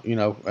them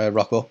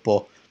rock up,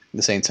 but at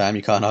the same time,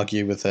 you can't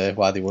argue with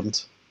why they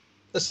wouldn't.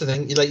 That's the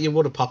thing. You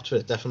would have popped for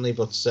it definitely,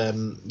 but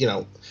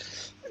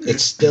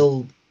it's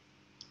still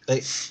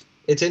it's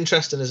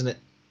interesting, isn't it?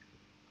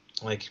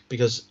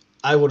 Because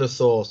I would have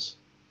thought,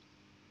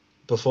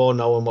 before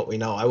knowing what we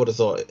know, I would have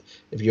thought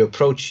if you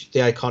approach the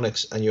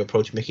Iconics and you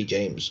approach Mickie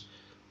James,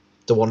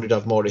 the one who'd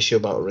have more issue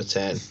about a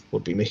return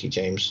would be Mickie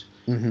James.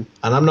 Mm-hmm.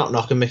 And I'm not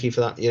knocking Mickie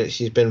for that.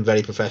 She's been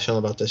very professional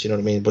about this, you know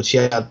what I mean? But she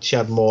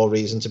had more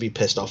reason to be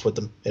pissed off with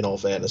them, in all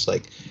fairness.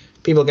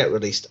 People get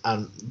released,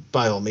 and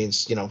by all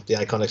means, the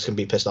Iconics can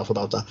be pissed off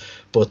about that.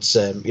 But,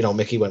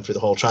 Mickie went through the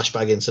whole trash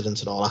bag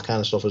incident and all that kind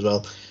of stuff as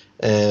well.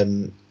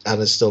 And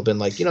has still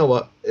been you know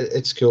what?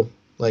 It's cool.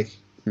 Be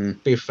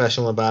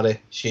professional about it.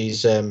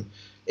 She's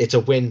it's a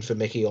win for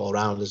Mickie all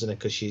around, isn't it?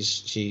 Because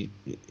she's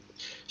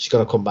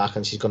going to come back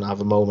and she's going to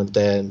have a moment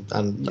there,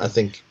 and I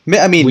think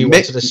we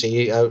wanted to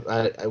see her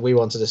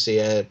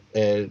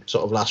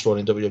sort of last run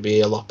in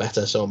WWE a lot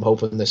better. So I'm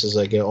hoping this is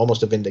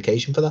almost a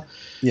vindication for that.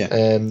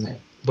 Yeah.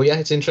 But yeah,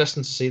 it's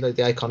interesting to see the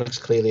Iconics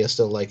clearly are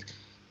still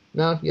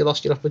no, you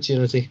lost your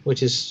opportunity,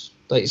 which is,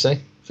 like you say,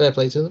 fair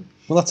play to them.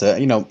 Well, that's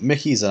it.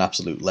 Mickey's an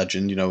absolute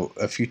legend.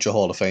 A future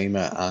Hall of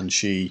Famer, and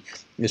she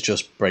is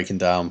just breaking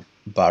down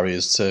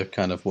barriers to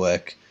kind of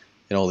work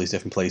in all these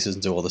different places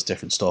and do all this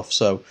different stuff.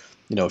 So,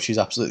 she's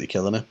absolutely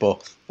killing it.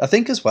 But I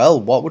think as well,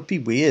 what would be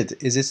weird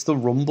is it's the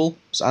Rumble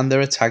and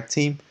they're a tag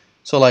team.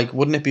 So,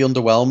 wouldn't it be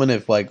underwhelming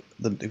if,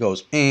 it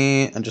goes,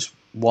 and just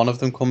one of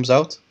them comes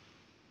out?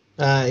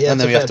 And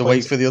then we have to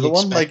wait for the other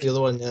one? The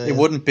other one, it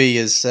wouldn't be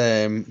as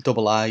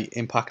double I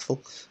impactful,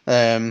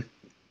 if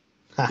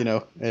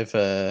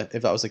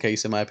that was the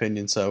case, in my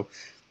opinion. So,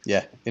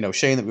 yeah,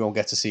 shame that we won't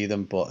get to see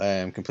them, but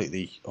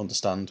completely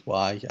understand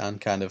why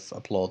and kind of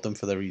applaud them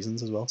for their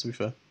reasons as well, to be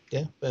fair.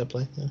 Yeah, fair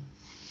play, yeah.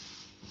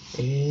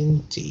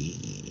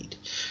 Indeed.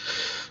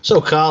 So,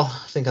 Carl,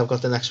 I think I've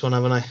got the next one,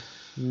 haven't I?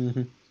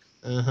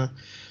 Mm-hmm.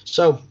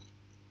 So,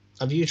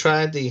 have you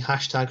tried the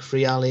hashtag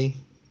Free Ali?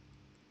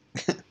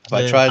 Have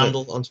I tried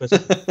handle on Twitter?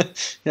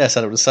 Yeah, I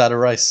said it was a side of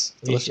rice.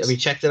 Have you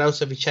checked it out?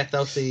 Have you checked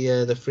out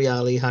the Free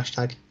Ali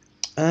hashtag?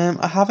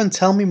 I haven't.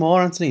 Tell me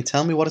more, Anthony.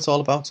 Tell me what it's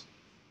all about.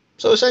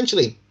 So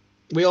essentially,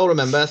 we all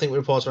remember, I think we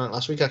reported on it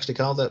last week actually,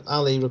 Carl, that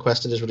Ali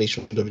requested his release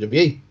from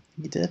WWE.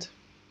 He did.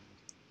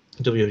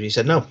 WWE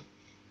said no.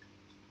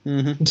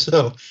 Mm-hmm.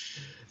 So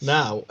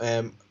now,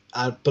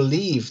 I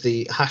believe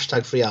the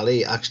hashtag Free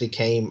Ali actually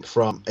came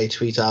from a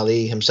tweet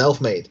Ali himself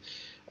made,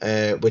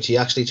 which he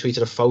actually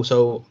tweeted a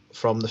photo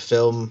from the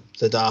film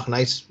The Dark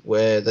Knight,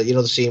 where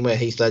the scene where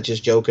Heath Ledger's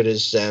Joker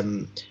is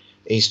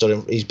he's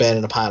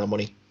burning a pile of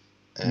money.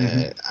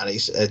 And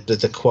he's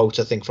the quote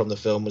I think from the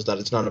film was that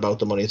it's not about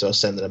the money, it's about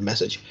sending a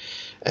message.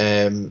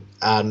 And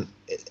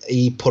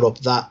he put up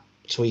that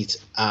tweet,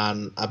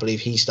 and I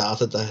believe he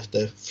started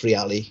the Free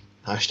Ali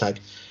hashtag,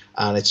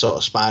 and it sort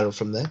of spiraled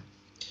from there.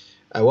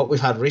 What we've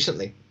had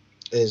recently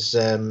is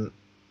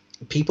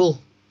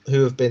people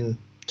who have been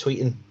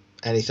tweeting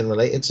anything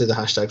related to the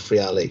hashtag Free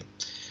Ali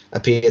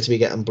appear to be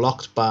getting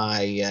blocked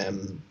by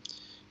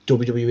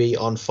WWE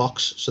on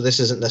Fox. So this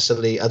isn't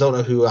necessarily, I don't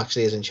know who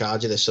actually is in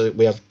charge of this. So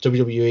we have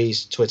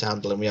WWE's Twitter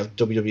handle and we have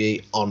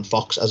WWE on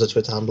Fox as a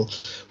Twitter handle,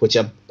 which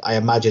I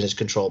imagine is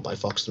controlled by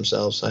Fox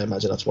themselves. I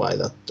imagine that's why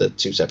they're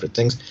two separate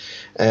things.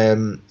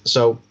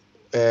 So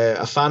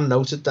a fan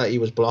noted that he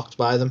was blocked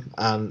by them,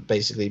 and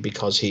basically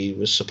because he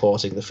was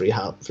supporting the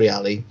Free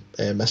Ali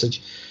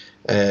message.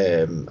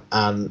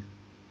 And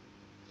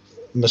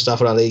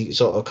Mustafa Ali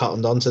sort of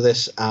cottoned onto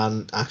this,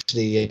 and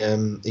actually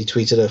he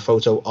tweeted a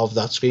photo of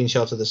that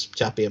screenshot of this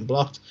chap being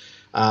blocked,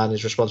 and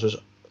his response was,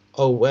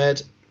 "Oh,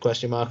 weird? ?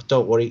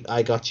 Don't worry,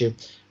 I got you."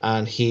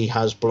 And he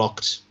has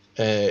blocked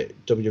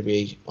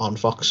WWE on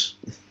Fox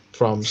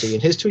from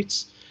seeing his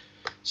tweets.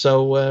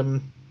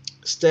 So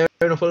stirring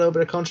up a little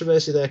bit of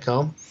controversy there,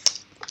 Carl.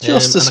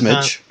 Just a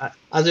smidge.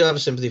 I do have a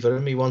sympathy for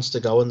him. He wants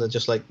to go, and they're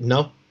just like,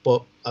 no.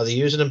 But are they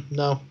using him?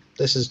 No.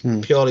 This is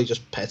purely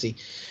just petty.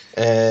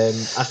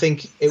 I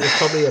think it was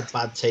probably a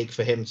bad take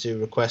for him to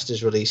request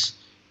his release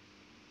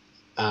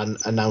and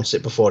announce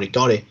it before he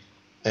got it,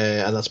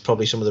 and that's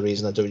probably some of the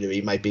reason that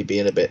WWE might be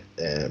being a bit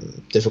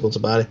difficult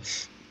about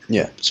it.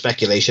 Yeah,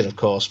 speculation, of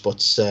course,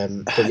 but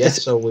yeah.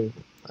 So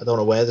I don't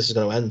know where this is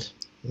going to end.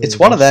 It's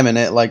one of them,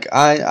 innit? Like,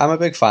 I'm a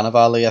big fan of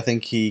Ali. I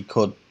think he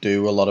could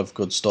do a lot of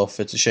good stuff.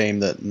 It's a shame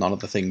that none of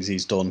the things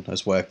he's done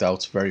has worked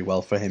out very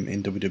well for him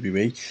in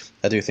WWE.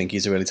 I do think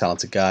he's a really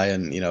talented guy,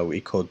 and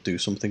he could do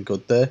something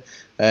good there.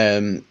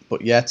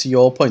 But yeah, to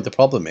your point, the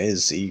problem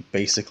is he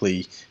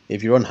basically,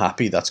 if you're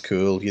unhappy, that's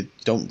cool. You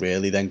don't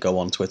really then go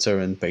on Twitter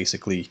and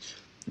basically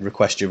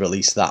request your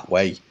release that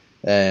way.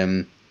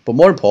 But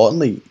more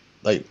importantly,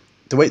 like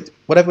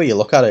whatever way you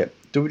look at it,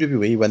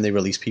 WWE, when they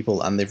release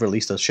people, and they've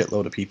released a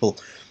shitload of people,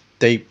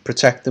 they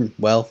protect them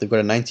well. They've got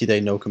a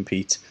 90-day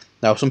no-compete.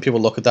 Now, some people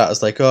look at that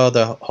as like, oh,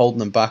 they're holding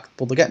them back.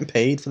 But they're getting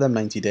paid for them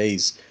 90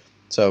 days.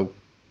 So,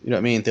 you know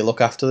what I mean? They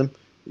look after them.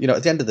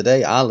 At the end of the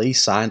day, Ali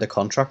signed a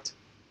contract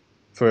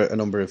for a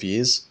number of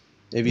years.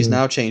 If he's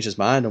now changed his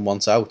mind and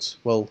wants out,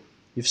 well,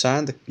 you've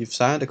signed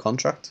a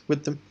contract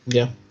with them.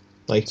 Yeah.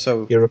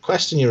 So you're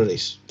requesting your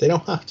release. They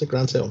don't have to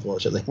grant it,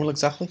 unfortunately. Well,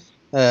 exactly.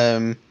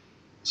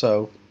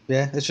 So,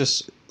 yeah,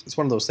 it's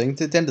one of those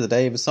things. At the end of the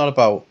day, if it's not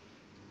about,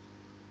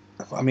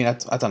 I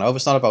don't know, if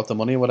it's not about the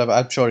money or whatever,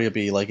 I'm sure he'll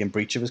be like in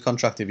breach of his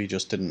contract if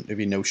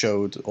he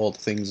no-showed all the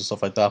things and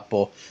stuff like that.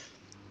 But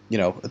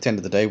at the end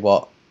of the day,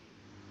 what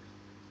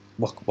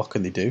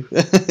can they do?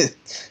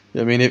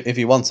 I mean, if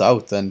he wants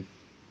out, then.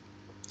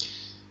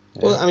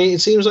 Yeah. Well, I mean,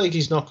 it seems like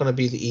he's not going to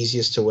be the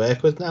easiest to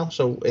work with now.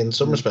 So in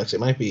some respects, it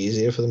might be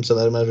easier for them to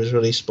let him have his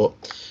release, but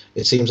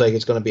it seems like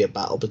it's going to be a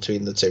battle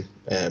between the two.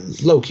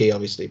 Low key,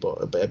 obviously,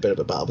 but a bit of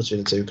a battle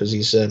between the two because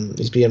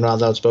he's being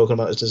rather outspoken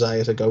about his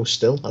desire to go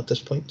still at this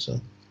point.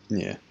 So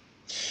yeah.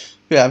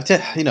 At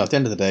the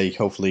end of the day,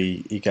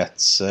 hopefully he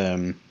gets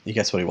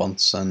what he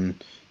wants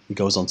and he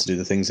goes on to do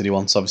the things that he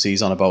wants. Obviously,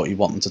 he's on about he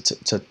wanting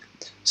to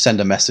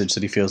send a message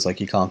that he feels like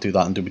he can't do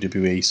that in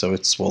WWE. So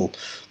it's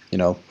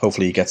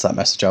hopefully he gets that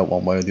message out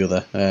one way or the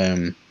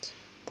other.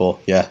 But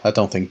yeah, I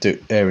don't think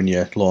airing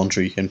your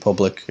laundry in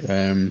public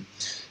on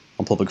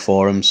public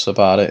forums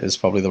about it is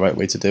probably the right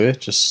way to do it.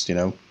 Just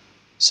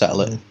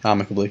settle it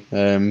amicably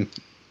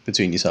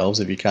between yourselves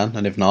if you can,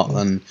 and if not,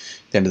 then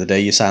at the end of the day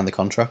you sign the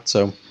contract.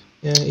 So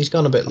yeah, he's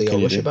gone a bit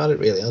Leo-ish about it,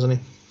 really, hasn't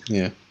he?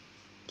 Yeah,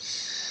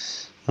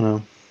 I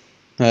know.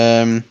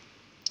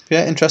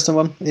 Yeah, interesting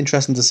one.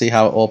 Interesting to see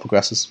how it all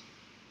progresses.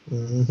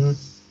 Mm-hmm.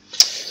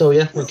 So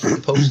yeah, we'll keep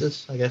you posted,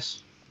 I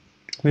guess.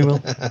 We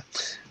will.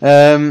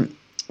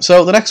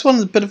 So the next one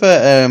is a bit of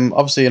a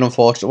obviously an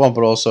unfortunate one,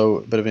 but also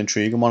a bit of an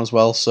intriguing one as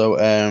well. So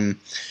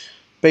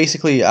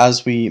basically,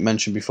 as we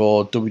mentioned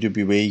before,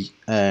 WWE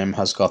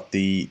has got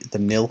the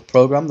NIL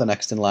program, the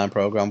Next in Line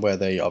program, where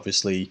they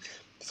obviously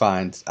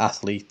find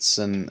athletes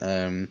and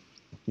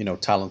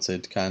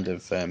talented kind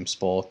of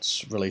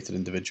sports related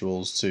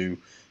individuals to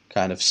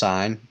kind of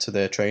sign to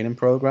their training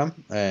program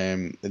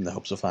in the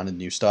hopes of finding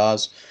new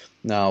stars.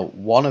 Now,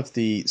 one of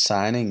the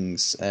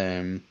signings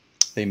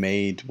they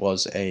made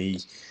was a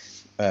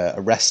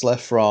wrestler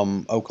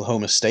from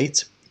Oklahoma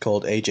State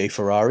called AJ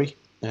Ferrari.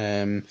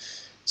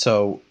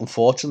 So,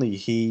 unfortunately,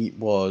 he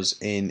was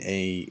in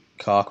a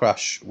car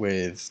crash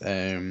with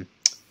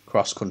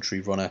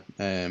cross-country runner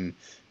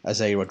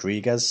Isaiah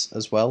Rodriguez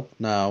as well.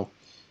 Now,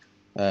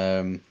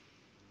 I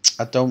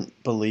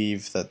don't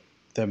believe that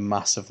they're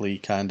massively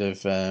kind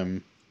of,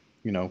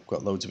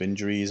 got loads of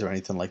injuries or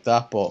anything like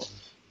that, but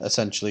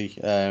essentially,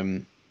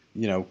 they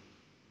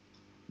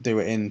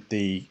were in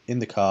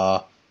the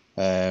car,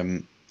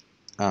 and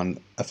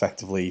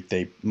effectively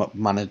they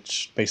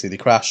they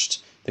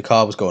crashed. The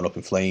car was going up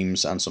in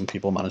flames, and some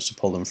people managed to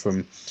pull them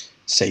from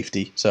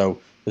safety. So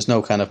there's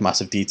no kind of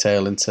massive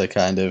detail into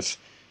kind of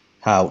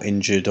how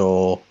injured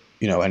or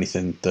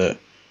anything that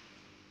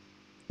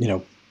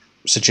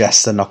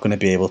suggests they're not going to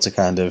be able to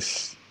kind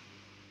of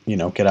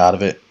get out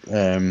of it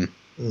and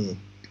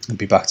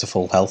be back to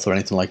full health or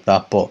anything like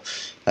that. But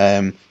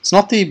it's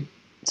not the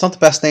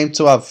best name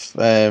to have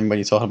when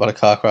you're talking about a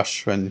car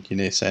crash when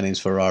your surname's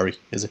Ferrari,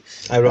 is it?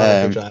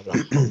 Ironically, driver on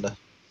RONDA.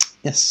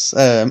 Yes,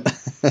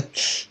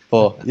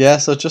 but yeah.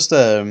 So just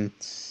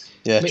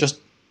just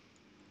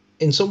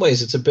in some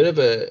ways, it's a bit of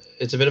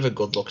a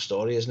good luck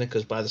story, isn't it?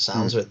 Because by the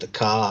sounds of it, the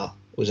car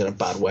was in a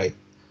bad way.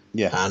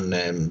 Yeah,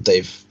 and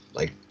they've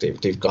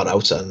got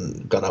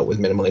out with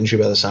minimal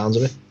injury by the sounds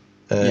of it.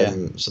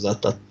 So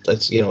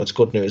that's it's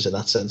good news in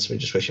that sense. We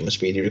just wish him a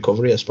speedy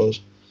recovery, I suppose.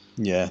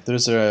 Yeah,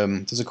 there's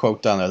a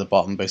quote down there at the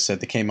bottom. They said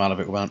they came out of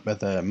it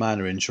with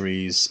minor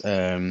injuries.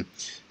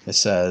 It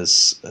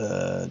says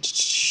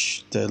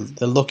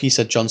they're lucky,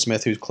 said John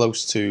Smith, who's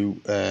close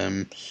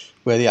to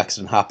where the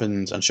accident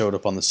happened and showed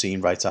up on the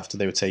scene right after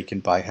they were taken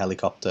by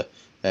helicopter.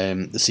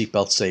 The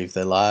seatbelt saved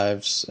their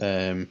lives.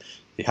 They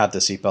had the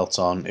seatbelts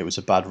on. It was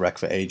a bad wreck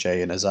for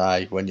AJ and his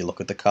eye when you look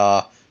at the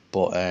car.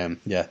 But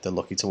they're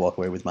lucky to walk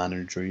away with minor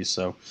injuries.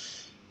 So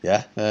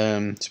yeah,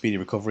 speedy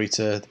recovery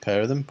to the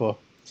pair of them. But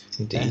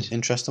indeed,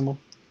 interesting one.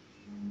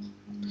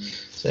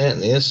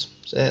 Certainly is.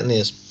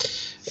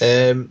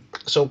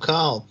 So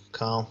Carl.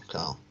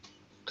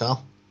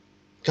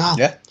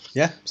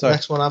 Yeah. Sorry.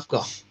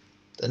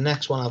 The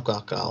next one I've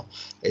got, Carl,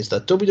 is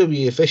that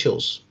WWE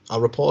officials are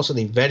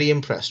reportedly very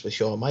impressed with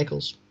Shawn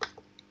Michaels.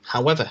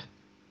 However,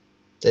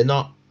 they're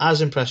not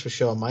as impressed with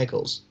Shawn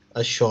Michaels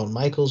as Shawn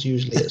Michaels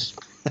usually is.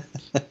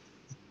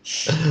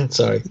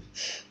 Sorry.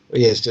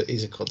 Yeah,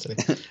 he's a cunt,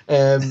 isn't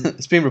he?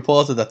 It's been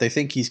reported that they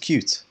think he's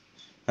cute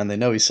and they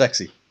know he's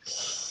sexy.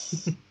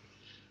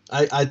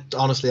 I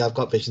honestly, I've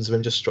got visions of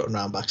him just strutting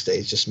around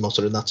backstage, just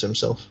muttering that to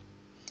himself.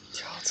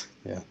 God,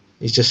 yeah.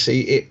 He's just,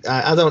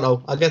 I don't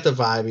know. I get the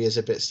vibe he is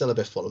still a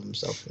bit full of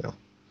himself, you know.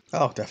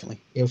 Oh, definitely.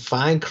 You can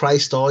find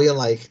Christ all you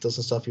like.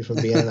 Doesn't stop you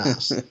from being an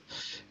ass.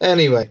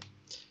 Anyway,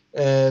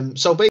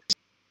 so basically,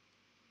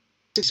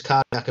 it's a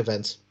cardiac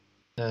event.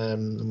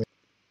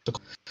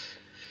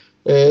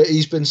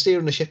 He's been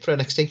steering the ship for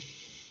NXT.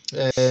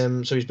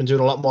 So he's been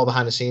doing a lot more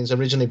behind the scenes.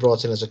 Originally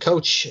brought in as a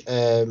coach,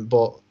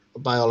 but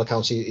by all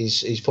accounts,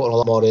 he's putting a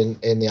lot more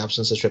in the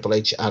absence of Triple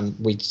H, and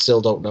we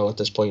still don't know at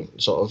this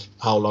point sort of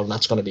how long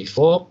that's going to be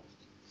for.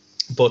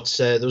 But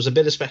there was a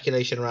bit of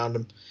speculation around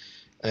him.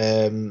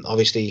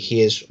 Obviously,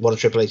 he is one of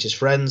Triple H's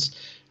friends,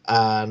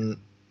 and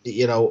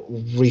you know,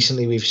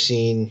 recently we've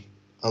seen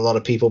a lot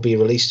of people be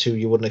released who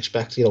you wouldn't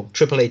expect. You know,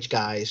 Triple H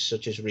guys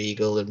such as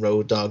Regal and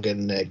Road Dogg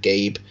and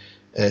Gabe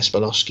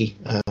Spolowski.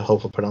 I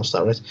hope I pronounced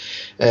that right.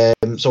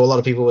 So a lot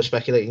of people were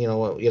speculating, you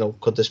know,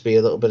 could this be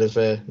a little bit of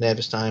a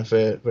nervous time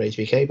for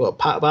HBK? But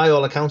by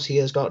all accounts, he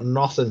has got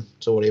nothing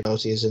to worry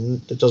about.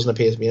 It doesn't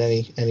appear to be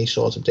in any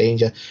sort of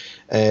danger.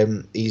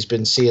 He's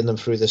been seeing them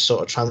through this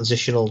sort of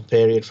transitional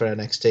period for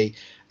NXT,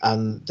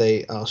 and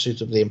they are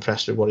suitably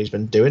impressed with what he's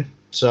been doing.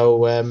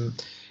 So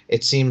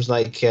it seems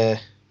like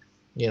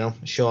you know,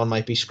 Shawn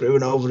might be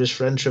screwing over his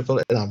friend Triple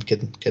H. No, I'm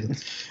kidding.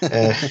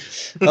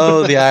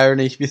 Oh, the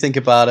irony. If you think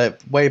about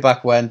it, way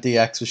back when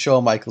DX was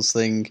Shawn Michaels'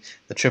 thing,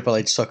 the Triple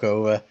H took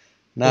over.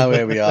 Now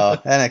here we are,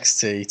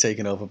 NXT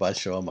taken over by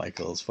Shawn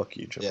Michaels. Fuck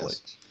you, Triple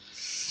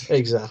H.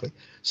 Exactly.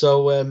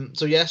 So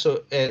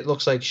it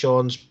looks like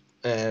Shawn's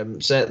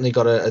certainly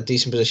got a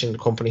decent position in the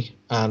company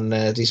and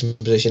a decent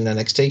position in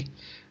NXT.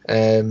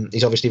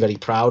 He's obviously very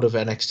proud of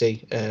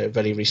NXT.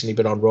 Very recently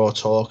been on Raw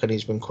Talk, and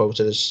he's been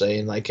quoted as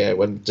saying, like,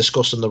 when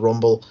discussing the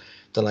Rumble,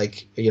 they're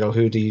like, you know,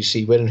 who do you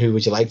see win? Who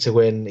would you like to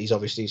win? He's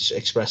obviously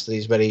expressed that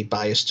he's very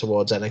biased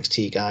towards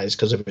NXT guys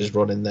because of his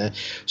run in there.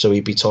 So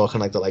he'd be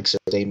talking like the likes of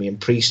Damian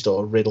Priest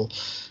or Riddle,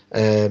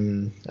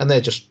 and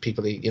they're just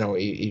people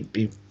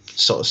he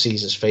sort of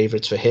sees as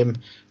favourites for him.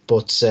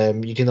 But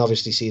you can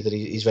obviously see that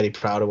he's very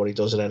proud of what he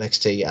does at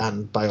NXT,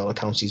 and by all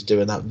accounts, he's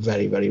doing that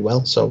very, very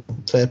well. So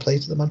fair play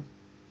to the man.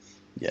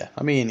 Yeah,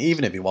 I mean,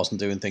 even if he wasn't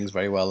doing things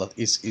very well,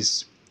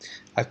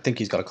 I think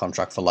he's got a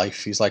contract for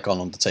life. He's like on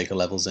Undertaker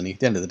levels, and at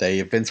the end of the day,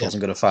 if Vince wasn't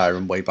going to fire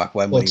him way back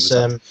when he was,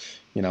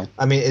 you know.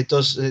 I mean, it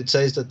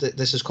says that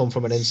this has come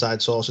from an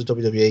inside source of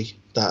WWE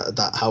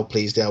that how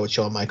pleased they are with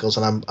Shawn Michaels,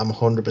 and I'm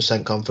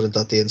 100% confident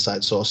that the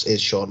inside source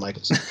is Shawn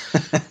Michaels.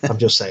 I'm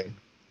just saying.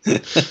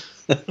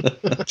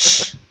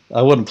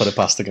 I wouldn't put it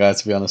past the guy,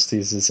 to be honest. He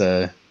is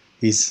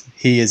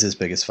his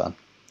biggest fan.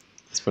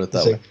 Let's put it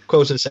that way.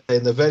 Quoted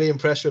saying, "They're very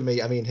impressed with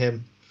me." I mean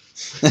him.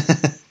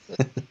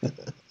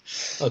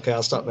 Okay,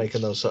 I'll stop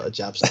making those sort of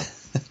jabs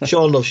now.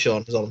 Shawn loves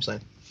Shawn, is all I'm saying.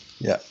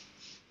 Yeah.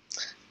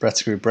 Brett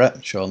screwed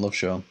Brett. Shawn loves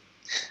Shawn.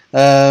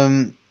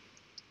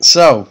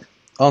 So,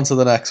 on to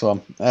the next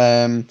one.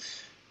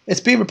 It's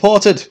been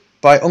reported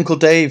by Uncle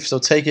Dave, so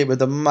take it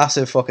with a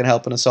massive fucking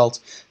helping of salt,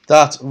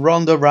 that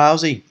Ronda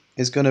Rousey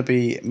is going to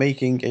be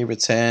making a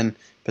return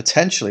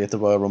potentially at the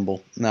Royal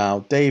Rumble.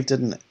 Now, Dave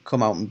didn't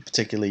come out and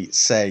particularly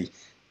say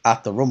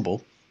at the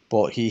Rumble,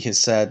 but he has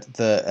said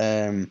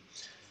that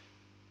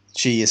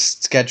she is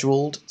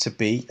scheduled to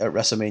be at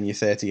WrestleMania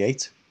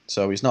 38.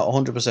 So he's not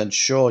 100%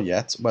 sure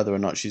yet whether or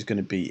not she's going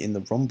to be in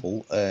the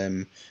Rumble,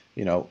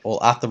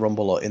 or at the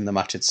Rumble or in the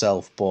match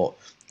itself. But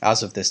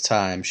as of this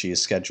time, she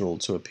is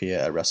scheduled to appear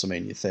at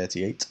WrestleMania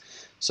 38.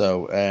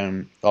 So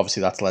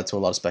obviously that's led to a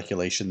lot of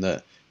speculation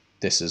that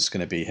this is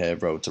going to be her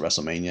road to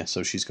WrestleMania.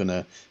 So she's going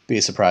to be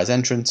a surprise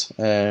entrant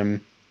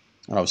and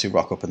obviously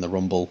rock up in the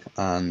Rumble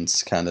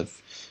and kind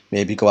of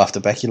maybe go after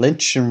Becky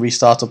Lynch and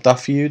restart up that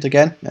feud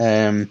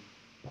again.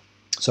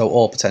 So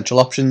all potential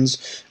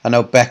options. I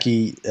know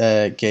Becky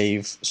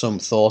gave some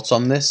thoughts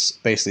on this,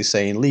 basically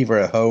saying, leave her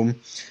at home.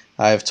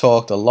 I have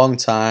talked a long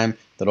time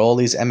that all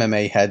these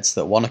MMA heads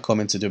that want to come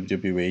into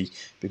WWE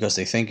because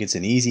they think it's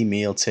an easy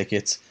meal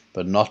ticket,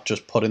 but not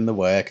just put in the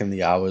work and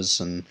the hours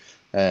and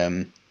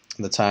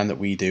the time that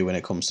we do when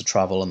it comes to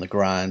travel and the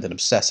grind and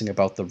obsessing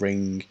about the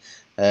ring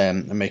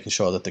and making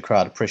sure that the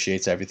crowd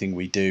appreciates everything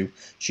we do.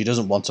 She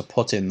doesn't want to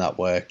put in that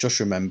work. Just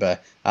remember,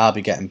 I'll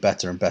be getting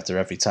better and better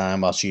every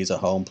time while she's at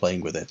home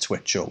playing with her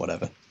Twitch or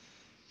whatever.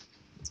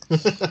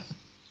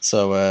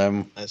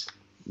 So, nice.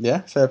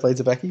 Yeah, fair play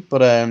to Becky.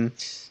 But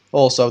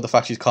also, the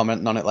fact she's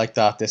commenting on it like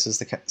that, this is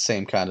the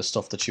same kind of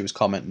stuff that she was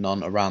commenting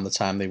on around the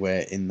time they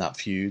were in that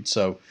feud.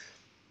 So,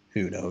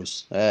 who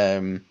knows?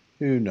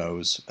 Who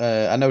knows?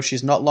 I know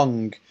she's not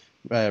long...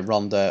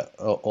 Ronda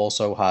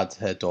also had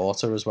her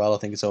daughter as well. I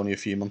think it's only a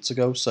few months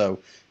ago. So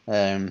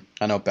I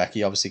know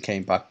Becky obviously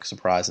came back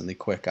surprisingly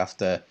quick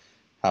after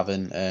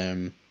having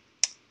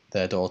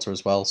their daughter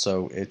as well.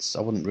 So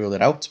I wouldn't rule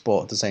it out,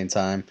 but at the same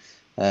time,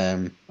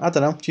 I don't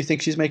know. Do you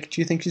think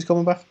she's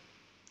coming back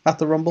at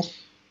the Rumble?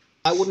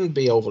 I wouldn't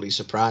be overly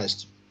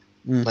surprised.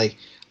 Like,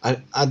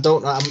 I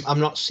don't know. I'm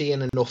not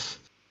seeing enough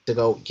to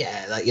go,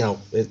 yeah, like, you know,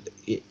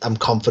 I'm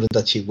confident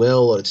that she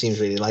will, or it seems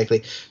really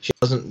likely. She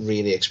hasn't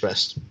really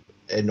expressed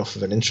enough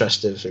of an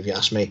interest, if you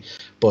ask me.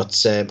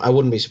 But I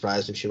wouldn't be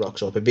surprised if she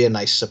rocks up. It'd be a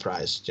nice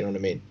surprise. Do you know what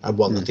I mean? And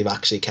one that they've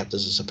actually kept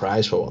as a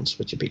surprise for once,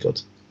 which would be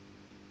good.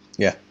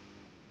 Yeah.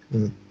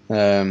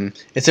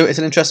 It's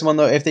an interesting one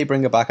though. If they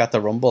bring her back at the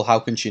Rumble, how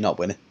can she not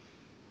win it?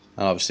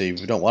 And obviously,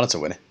 we don't want her to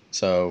win it.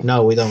 So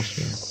no, we don't.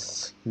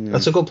 No.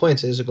 That's a good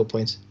point. It is a good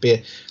point. Be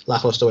a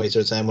lackluster way to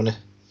return, wouldn't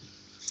it?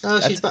 Oh,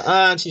 she's back,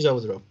 and she's over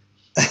the rope.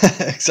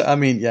 So, I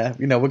mean, yeah,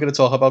 you know, we're going to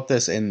talk about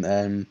this in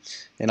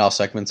our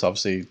segment,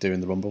 obviously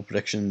doing the Rumble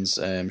predictions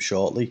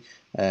shortly.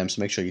 So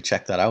make sure you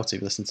check that out if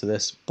you listen to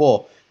this.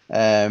 But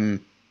yeah,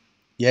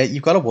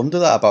 you've got to wonder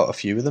that about a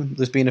few of them.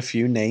 There's been a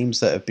few names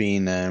that have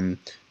been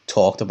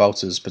talked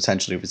about as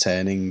potentially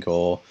returning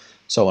or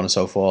so on and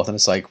so forth, and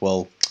it's like,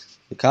 well,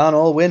 they can't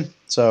all win.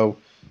 So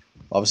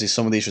obviously,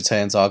 some of these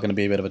returns are going to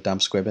be a bit of a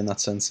damp squib in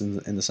that sense,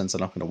 in the sense they're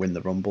not going to win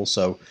the Rumble.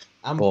 So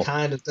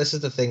this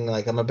is the thing,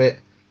 like, I'm a bit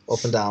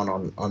up and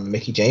down on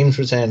Mickie James'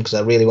 return because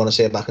I really want to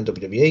see her back in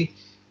WWE.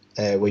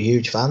 We're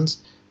huge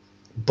fans,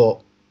 but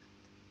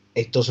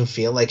it doesn't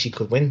feel like she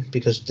could win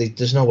because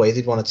there's no way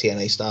they'd want a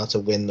TNA star to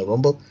win the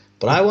Rumble.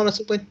 But I want her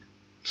to win.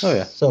 Oh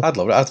yeah, so I'd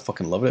love it. I'd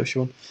fucking love it if she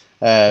won.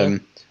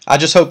 I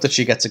just hope that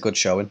she gets a good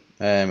showing.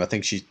 I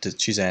think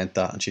she's earned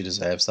that and she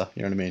deserves that.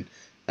 You know what I mean?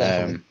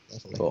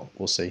 Definitely. But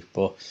we'll see.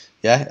 But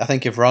yeah, I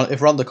think if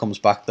Ronda comes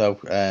back though,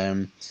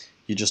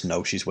 you just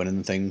know she's winning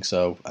the thing.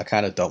 So I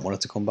kind of don't want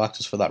her to come back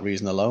just for that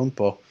reason alone.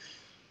 But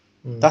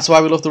that's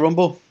why we love the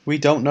Rumble. We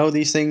don't know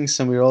these things,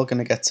 and we're all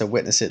going to get to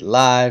witness it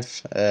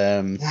live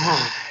and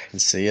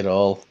see it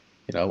all,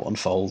 you know,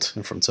 unfold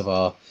in front of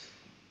our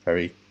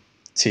very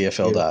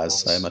tear-filled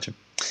eyes, I imagine.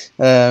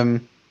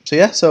 So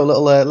yeah, so a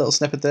little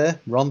snippet there.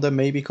 Ronda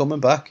may be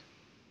coming back.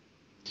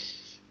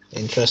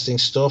 Interesting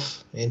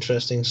stuff.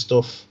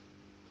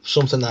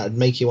 Something that would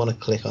make you want to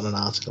click on an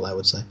article, I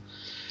would say.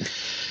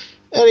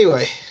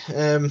 Anyway,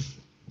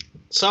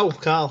 so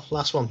Carl,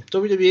 last one.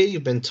 WWE,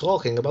 you've been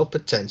talking about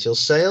potential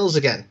sales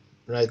again,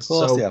 right? Of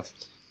course they have.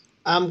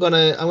 I'm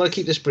gonna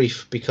keep this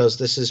brief because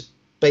this is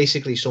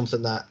basically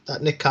something that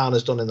Nick Khan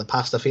has done in the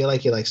past. I feel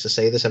like he likes to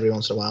say this every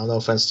once in a while. No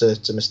offense to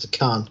Mr.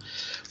 Khan,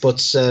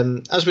 but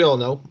as we all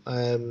know,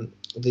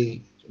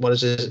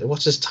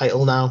 what's his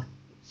title now?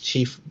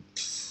 Chief.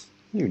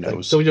 Who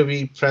knows?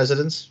 WWE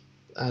President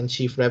and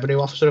Chief Revenue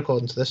Officer,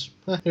 according to this.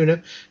 Who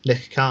knew?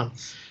 Nick Khan.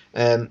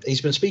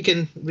 He's been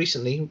speaking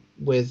recently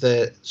with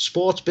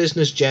Sports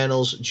Business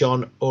Journal's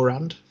John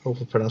Orand. Hope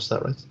I pronounced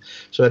that right.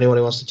 So anyone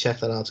who wants to check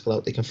that article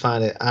out, they can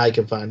find it. I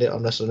can find it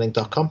on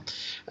WrestlingLink.com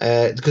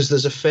because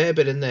there's a fair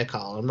bit in there,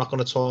 Carl. I'm not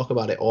going to talk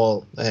about it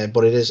all,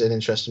 but it is an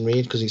interesting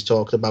read because he's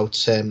talked about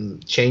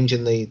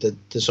changing the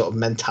sort of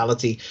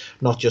mentality,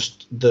 not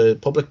just the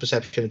public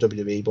perception of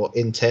WWE, but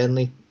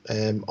internally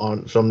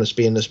from this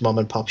being this mom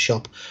and pop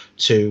shop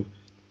to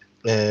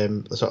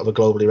sort of a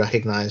globally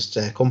recognized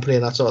company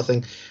and that sort of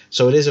thing.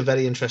 So it is a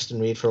very interesting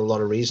read for a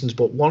lot of reasons.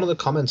 But one of the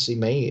comments he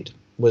made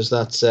was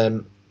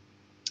that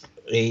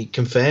he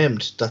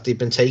confirmed that they've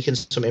been taking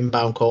some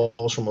inbound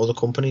calls from other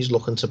companies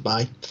looking to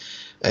buy.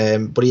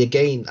 But he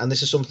again, and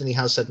this is something he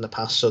has said in the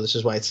past, so this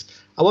is why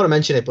I want to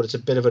mention it, but it's a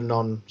bit of a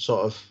non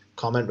sort of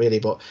comment really.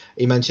 But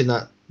he mentioned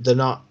that they're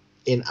not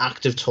in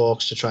active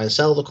talks to try and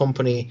sell the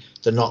company.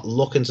 They're not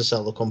looking to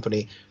sell the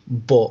company,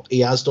 but he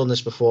has done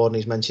this before, and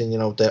he's mentioned, you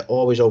know, they're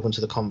always open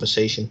to the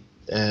conversation.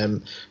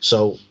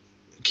 So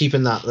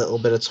keeping that little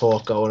bit of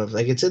talk going of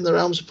like it's in the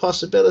realms of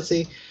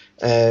possibility,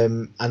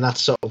 and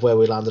that's sort of where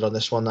we landed on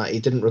this one. That he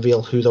didn't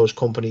reveal who those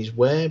companies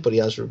were, but he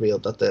has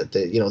revealed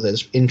that you know,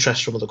 there's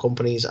interest from other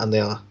companies and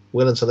they are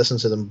willing to listen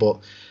to them, but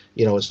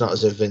you know, it's not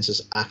as if Vince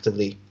is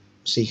actively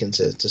seeking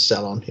to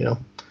sell on, you know.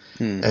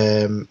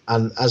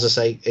 And as I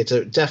say, it's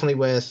definitely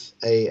worth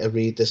a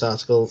read, this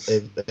article.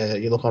 If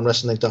you look on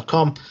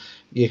WrestlingLink.com,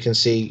 you can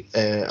see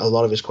a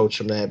lot of his quotes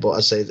from there. But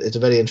I say it's a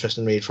very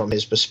interesting read from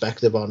his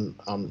perspective on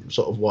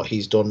sort of what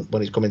he's done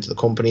when he's come into the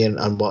company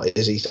and what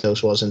his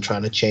ethos was in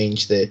trying to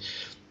change the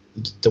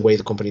way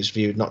the company is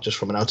viewed, not just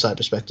from an outside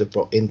perspective,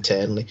 but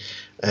internally.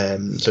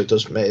 So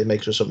it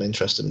makes for some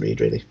interesting read,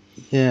 really.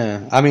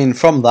 Yeah, I mean,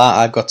 from that,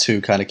 I've got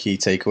two kind of key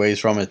takeaways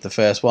from it. The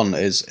first one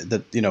is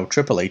that, you know,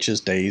 Triple H's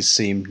days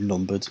seem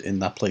numbered in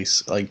that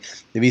place. Like,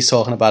 if he's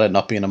talking about it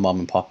not being a mom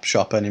and pop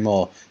shop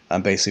anymore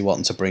and basically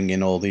wanting to bring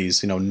in all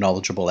these, you know,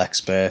 knowledgeable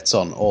experts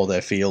on all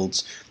their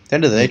fields, at the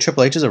end of the day,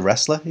 Triple H is a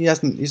wrestler.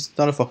 He's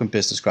not a fucking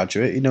business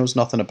graduate. He knows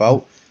nothing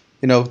about,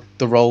 you know,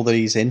 the role that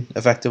he's in.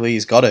 Effectively,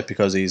 he's got it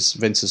because he's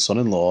Vince's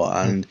son-in-law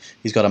and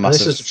he's got a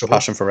massive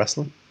passion for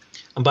wrestling.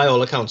 And by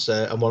all accounts,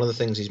 and one of the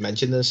things he's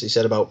mentioned he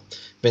said about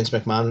Vince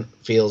McMahon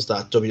feels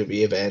that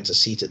WWE have earned a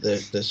seat at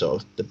the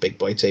sort of the big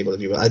boy table,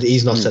 if you will.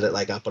 He's not said it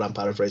like that, but I'm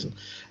paraphrasing.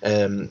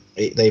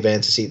 They've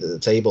earned a seat at the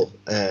table,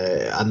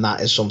 and that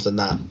is something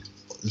that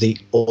the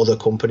other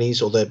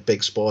companies, other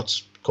big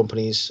sports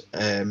companies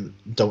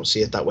don't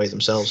see it that way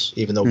themselves,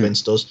 even though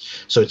Vince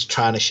does. So it's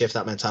trying to shift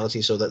that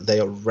mentality so that they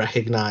are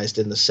recognized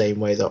in the same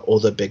way that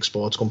other big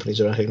sports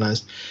companies are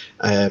recognized.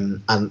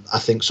 And I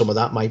think some of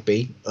that might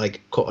be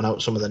like cutting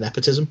out some of the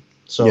nepotism.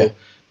 So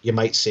you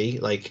might see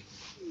like,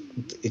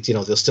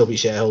 they'll still be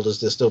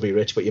shareholders, they'll still be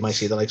rich, but you might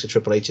see the likes of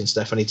Triple H and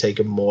Stephanie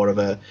taking more of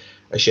a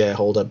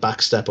shareholder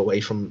back step away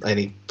from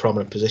any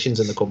prominent positions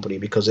in the company,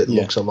 because it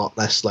looks a lot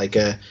less like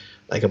a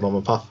mom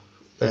and pop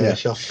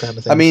shop kind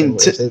of thing. I mean,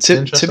 so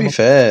to be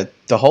fair,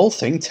 the whole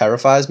thing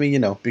terrifies me,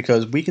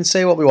 because we can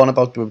say what we want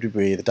about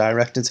WWE, the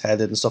director's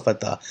headed and stuff like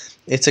that.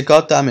 It's a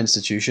goddamn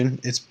institution.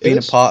 It's been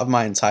a part of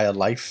my entire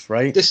life,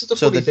 right? This is the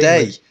funny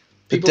thing.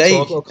 People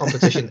talk about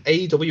competition.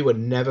 AEW were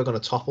never going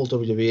to topple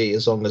WWE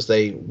as long as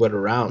they were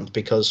around,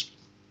 because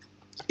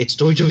it's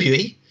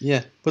WWE.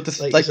 Yeah, but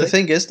the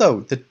thing is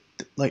though,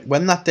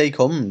 when that day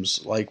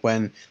comes, like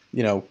when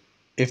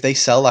if they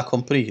sell that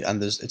company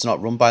and it's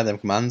not run by them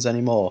commands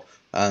anymore,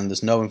 and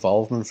there's no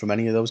involvement from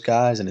any of those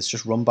guys, and it's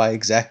just run by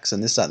execs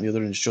and this, that, and the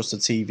other, and it's just a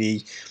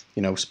TV,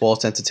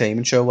 sports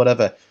entertainment show,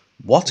 whatever.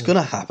 What's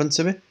gonna happen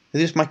to it? They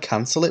just might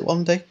cancel it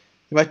one day.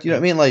 You know what I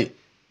mean? Like,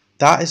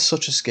 that is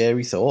such a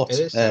scary thought. It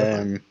is.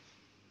 At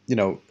the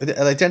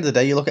end of the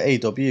day, you look at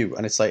AEW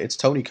and it's like, it's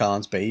Tony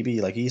Khan's baby.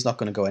 Like, he's not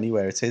going to go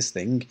anywhere. It's his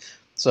thing.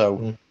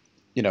 So,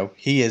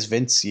 he is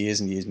Vince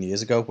years and years and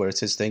years ago, where it's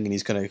his thing, and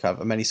he's going to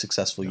have many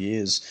successful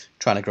years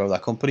trying to grow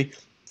that company.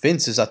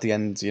 Vince is at the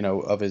end,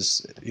 of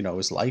his,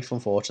 his life,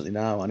 unfortunately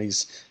now, and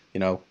he's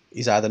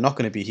either not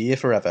going to be here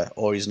forever,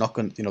 or he's not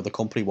going. The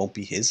company won't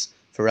be his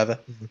forever.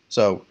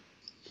 So,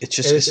 it's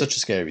such a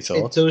scary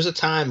thought. There was a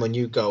time when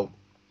you go.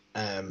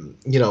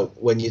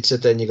 When you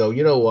sit there and you go,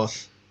 you know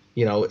what,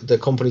 the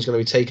company's going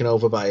to be taken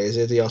over by his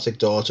idiotic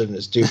daughter and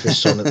his doofus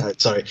son.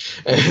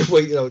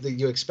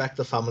 You expect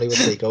the family will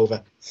take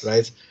over,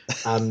 right?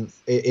 And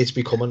it's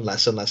becoming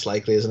less and less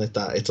likely, isn't it,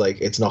 that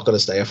it's not going to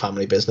stay a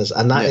family business,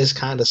 and that is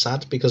kind of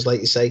sad, because,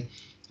 like you say,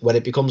 when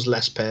it becomes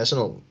less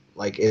personal,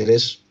 like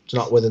it's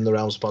not within the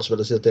realms of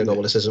possibility that they go,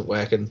 well, this isn't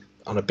working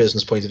on a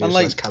business point of view, so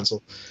let's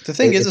cancel. The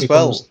thing is, as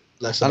well,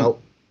 less about.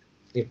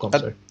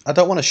 I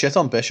don't want to shit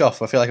on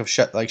Bischoff. I feel like I've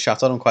shat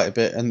on him quite a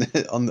bit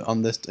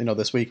on this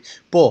this week.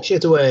 But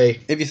shit away.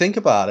 If you think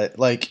about it,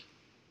 like,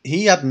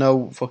 he had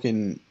no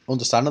fucking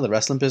understanding of the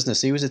wrestling business.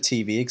 He was a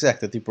TV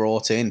exec that they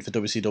brought in for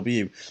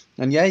WCW,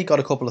 and he got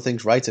a couple of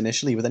things right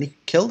initially, but then he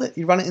killed it.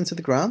 He ran it into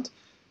the ground.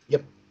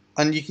 Yep.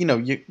 And you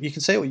can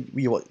say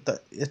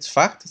it's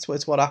fact. It's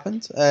what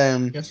happened. So I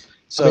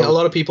mean, a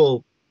lot of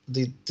people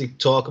they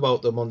talk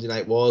about the Monday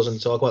Night Wars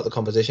and talk about the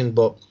competition,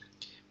 but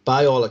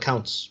by all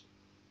accounts.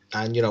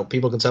 And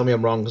people can tell me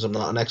I'm wrong because I'm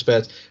not an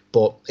expert,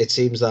 but it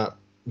seems that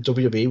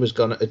WCW was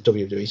gonna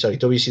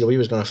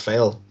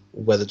fail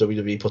whether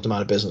WWE put them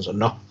out of business or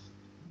not.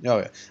 Oh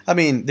yeah, I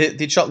mean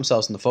they'd shot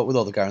themselves in the foot with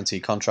all the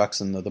guaranteed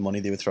contracts and the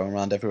money they were throwing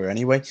around everywhere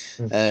anyway.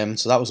 So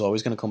that was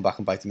always going to come back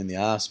and bite them in the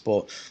ass.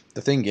 But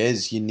the thing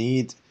is, you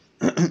need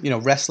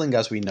wrestling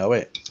as we know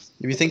it.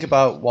 If you think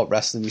about what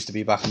wrestling used to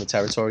be back in the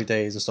territory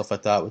days and stuff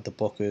like that, with the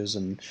bookers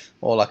and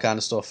all that kind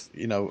of stuff,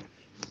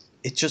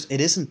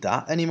 it isn't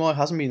that anymore. It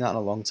hasn't been that in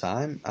a long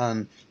time,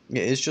 and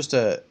it is just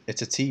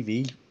it's a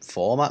TV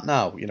format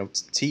now.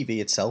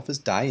 TV itself is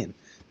dying.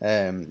 You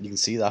can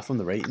see that from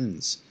the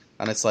ratings,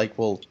 and it's like,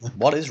 well,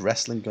 what is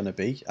wrestling going to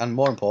be? And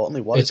more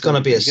importantly, it's going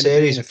to be a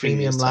series of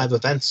premium live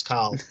events,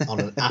 Carl, on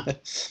an app.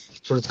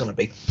 That's what it's going to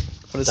be.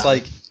 But it's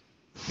like,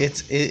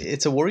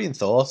 it's a worrying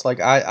thought.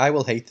 Like, I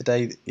will hate the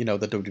day the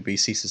WWE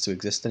ceases to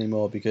exist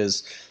anymore,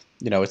 because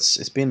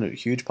it's been a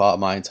huge part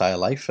of my entire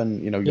life,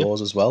 and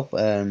yours as well.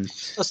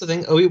 That's the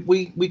thing.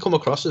 We come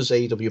across as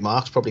AEW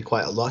marks probably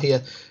quite a lot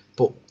here,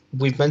 but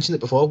we've mentioned it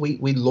before.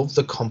 We love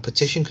the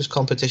competition, because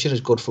competition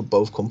is good for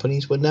both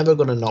companies. We're never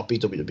going to not be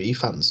WWE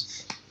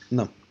fans.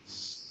 No,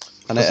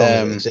 and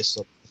it exists.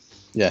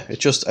 Yeah, it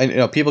just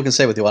people can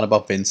say what they want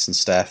about Vince and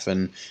Steph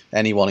and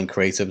anyone in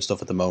creative and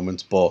stuff at the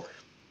moment, but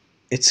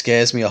it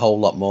scares me a whole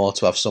lot more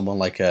to have someone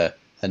like a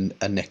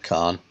Nick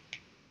Khan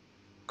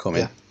come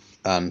in.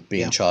 And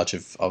be in charge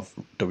of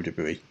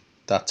WWE.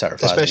 That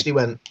terrifies Especially me.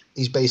 when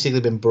he's basically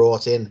been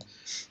brought in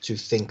to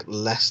think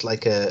less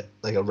like a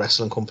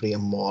wrestling company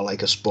and more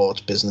like a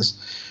sports business.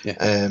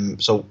 Yeah.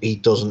 So he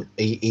doesn't.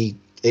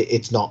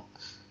 It's not.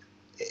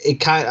 It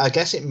kind. I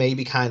guess it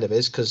maybe kind of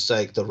is, because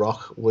like The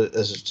Rock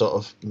has sort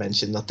of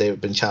mentioned that they've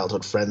been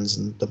childhood friends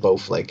and they're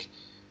both like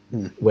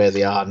where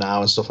they are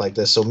now and stuff like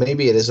this. So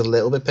maybe it is a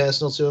little bit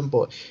personal to him,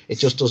 but it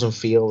just doesn't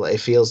feel.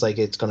 It feels like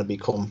it's going to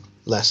become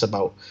less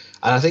about.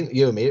 And I think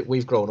you and me,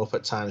 we've grown up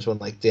at times when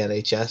like the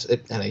NHL, the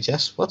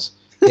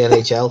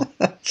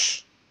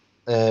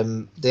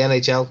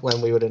NHL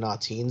when we were in our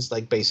teens,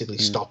 like basically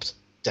stopped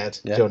dead.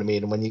 Yeah. Do you know what I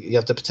mean? And when you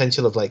have the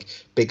potential of like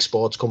big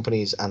sports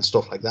companies and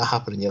stuff like that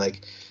happening, you're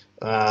like,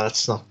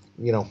 that's not.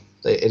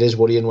 It is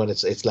worrying when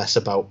it's less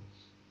about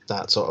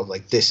that sort of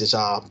like, this is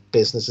our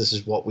business, this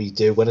is what we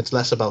do. When it's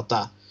less about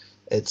that,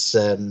 it's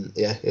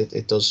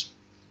it does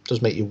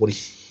make you worry.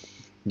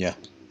 Yeah,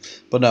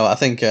 but no, I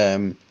think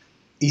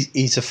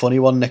he's a funny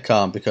one, Nick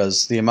Khan,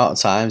 because the amount of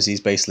times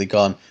he's basically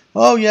gone,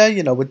 oh yeah,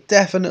 we're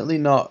definitely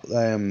not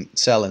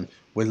selling.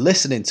 We're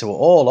listening to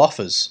all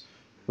offers.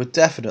 We're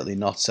definitely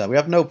not selling. We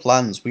have no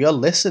plans. We are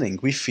listening.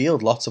 We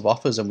field lots of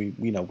offers, and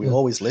we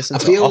always listen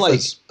to offers. I feel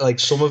like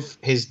some of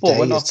his day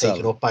is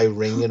taken up by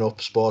ringing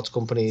up sports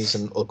companies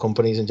and or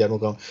companies in general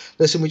going,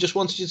 listen, we just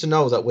wanted you to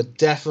know that we're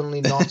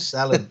definitely not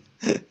selling.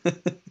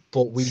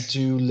 But we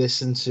do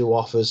listen to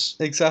offers.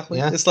 Exactly.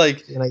 Yeah? It's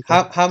like,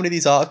 how many of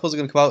these articles are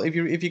going to come out?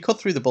 If you cut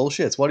through the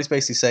bullshit, what he's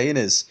basically saying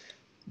is,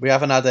 we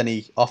haven't had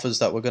any offers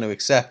that we're going to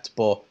accept,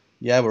 but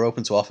yeah, we're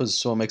open to offers.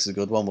 Someone makes a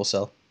good one, we'll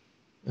sell.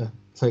 Yeah.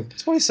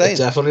 That's what he's saying.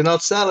 Definitely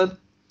not selling.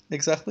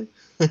 Exactly.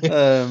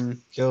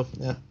 Cool.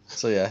 Yeah.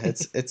 So yeah,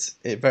 it's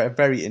a very,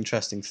 very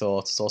interesting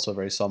thought. It's also a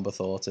very somber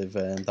thought if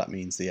that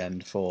means the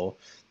end for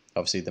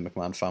obviously the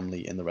McMahon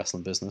family in the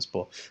wrestling business.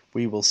 But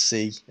we will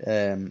see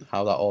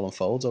how that all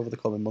unfolds over the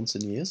coming months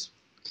and years.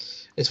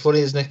 It's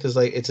funny, isn't it? Because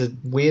it's a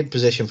weird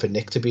position for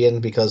Nick to be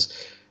in, because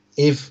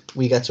if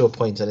we get to a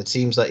point, and it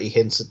seems like he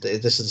hints at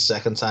this is the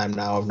second time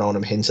now I've known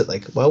him hint at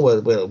well,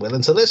 we're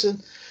willing to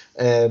listen.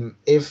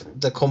 If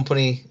the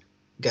company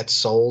gets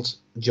sold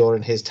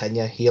during his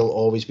tenure, he'll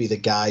always be the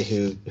guy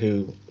who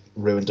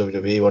ruined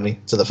WWE, won't he,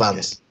 to the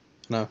fans?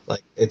 No,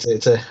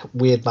 it's a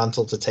weird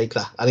mantle to take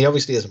that, and he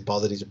obviously isn't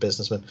bothered. He's a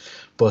businessman,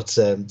 but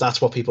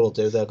that's what people will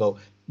do. They'll go,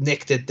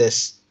 Nick did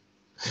this.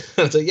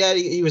 So yeah,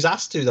 he was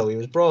asked to, though. He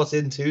was brought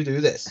in to do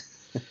this.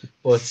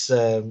 But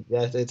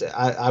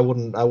I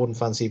wouldn't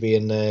fancy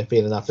being in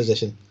that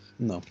position.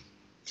 No,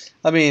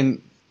 I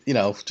mean,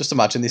 just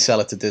imagine they sell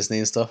it to Disney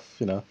and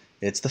stuff.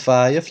 It's the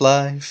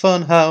Firefly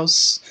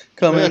Funhouse.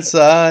 Come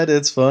inside,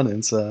 it's fun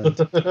inside.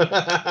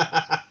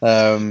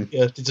 Yeah,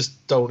 they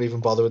just don't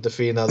even bother with the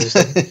fee now.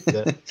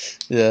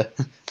 Yeah.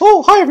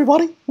 Oh, hi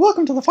everybody!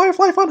 Welcome to the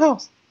Firefly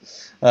Funhouse.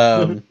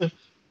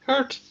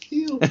 Hurt,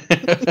 heal.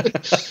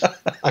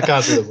 I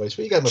can't do the voice,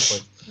 but you get my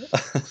point.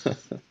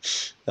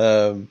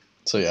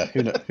 So yeah,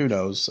 who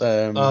knows?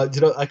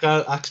 I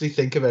can't actually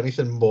think of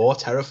anything more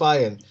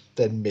terrifying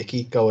than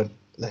Mickey going,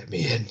 "Let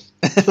me in."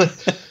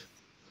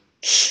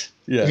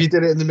 Yeah. If you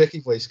did it in the Mickey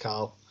voice,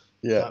 Carl,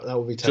 yeah, that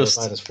would be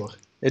terrifying as fuck.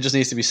 It just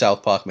needs to be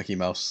South Park Mickey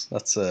Mouse.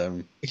 That's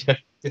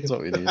that's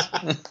what we need.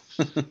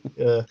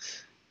 Yeah.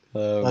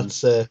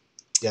 That's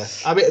yeah.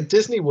 I mean,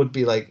 Disney would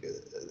be like,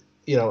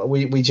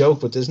 we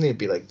joke, but Disney would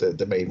be like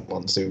the main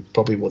ones who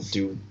probably would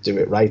do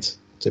it right.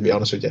 To be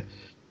honest with you,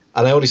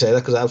 and I only say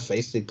that because I have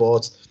faith. They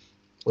bought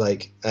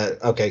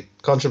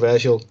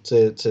controversial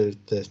to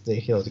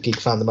the geek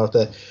fandom out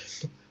there,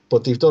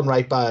 but they've done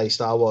right by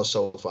Star Wars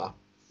so far.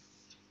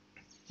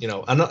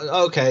 And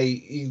okay,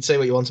 you can say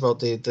what you want about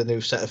the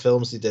new set of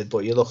films they did,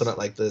 but you're looking at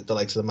the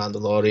likes of The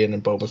Mandalorian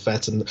and Boba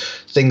Fett and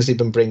things they've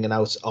been bringing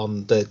out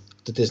on the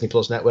Disney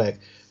Plus network.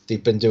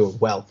 They've been doing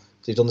well.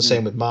 They've done the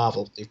same with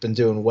Marvel. They've been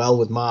doing well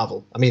with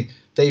Marvel. I mean,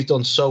 they've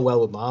done so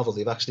well with Marvel.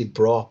 They've actually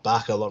brought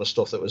back a lot of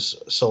stuff that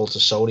was sold to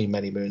Sony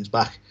many moons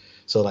back.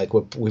 So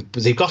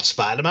they've got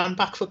Spider-Man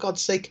back, for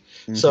God's sake.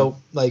 Mm-hmm. So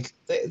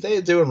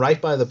they're doing right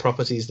by the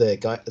properties they're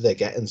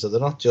getting. So they're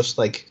not just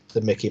like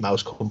the Mickey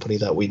Mouse company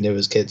that we knew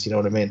as kids. You know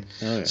what I mean?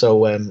 Oh, yeah.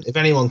 So if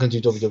anyone can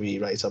do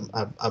WWE right,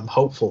 I'm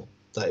hopeful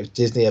that if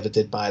Disney ever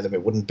did buy them,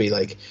 it wouldn't be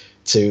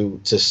to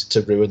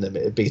ruin them.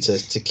 It'd be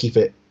to keep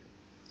it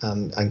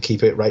and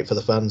keep it right for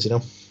the fans.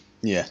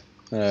 Yeah.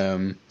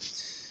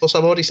 Plus,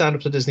 I've already signed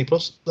up to Disney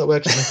Plus. That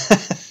works for me.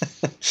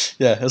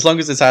 Yeah, as long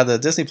as it's either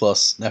Disney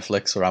Plus,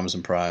 Netflix, or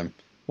Amazon Prime,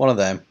 one of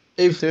them.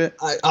 Honestly,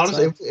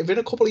 if in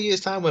a couple of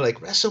years' time we're like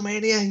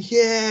WrestleMania,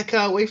 yeah, I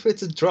can't wait for it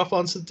to drop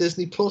onto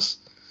Disney Plus.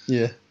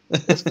 Yeah,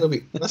 that's gonna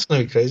be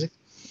crazy.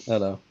 I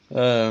know.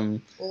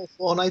 All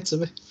 4 nights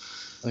of it.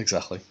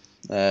 Exactly.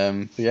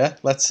 But yeah,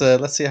 let's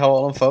see how it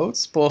all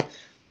unfolds. But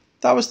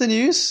that was the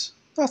news.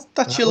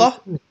 That's your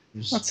lot.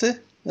 That's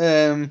it.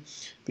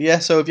 But yeah,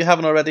 so if you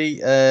haven't already,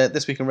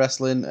 This Week in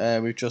Wrestling,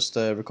 we've just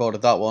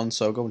recorded that one,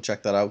 so go and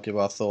check that out, give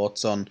our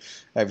thoughts on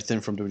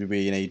everything from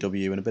WWE and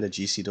AEW and a bit of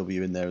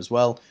GCW in there as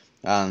well.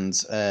 And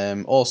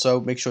also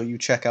make sure you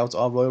check out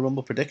our Royal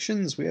Rumble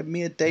predictions. We are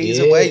mere days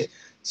away,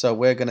 so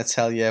we're going to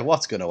tell you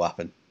what's going to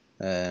happen.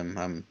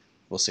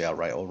 We'll see how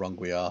right or wrong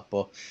we are,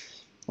 but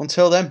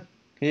until then,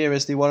 here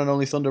is the one and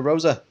only Thunder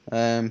Rosa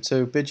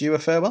to bid you a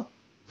farewell.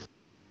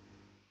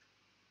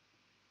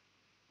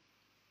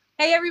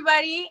 Hey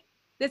everybody,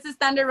 this is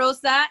Thunder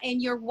Rosa,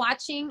 and you're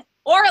watching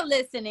or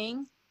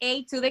listening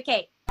A to the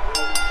K. A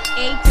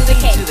to the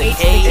K. A to the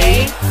K.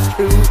 A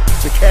to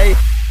the K.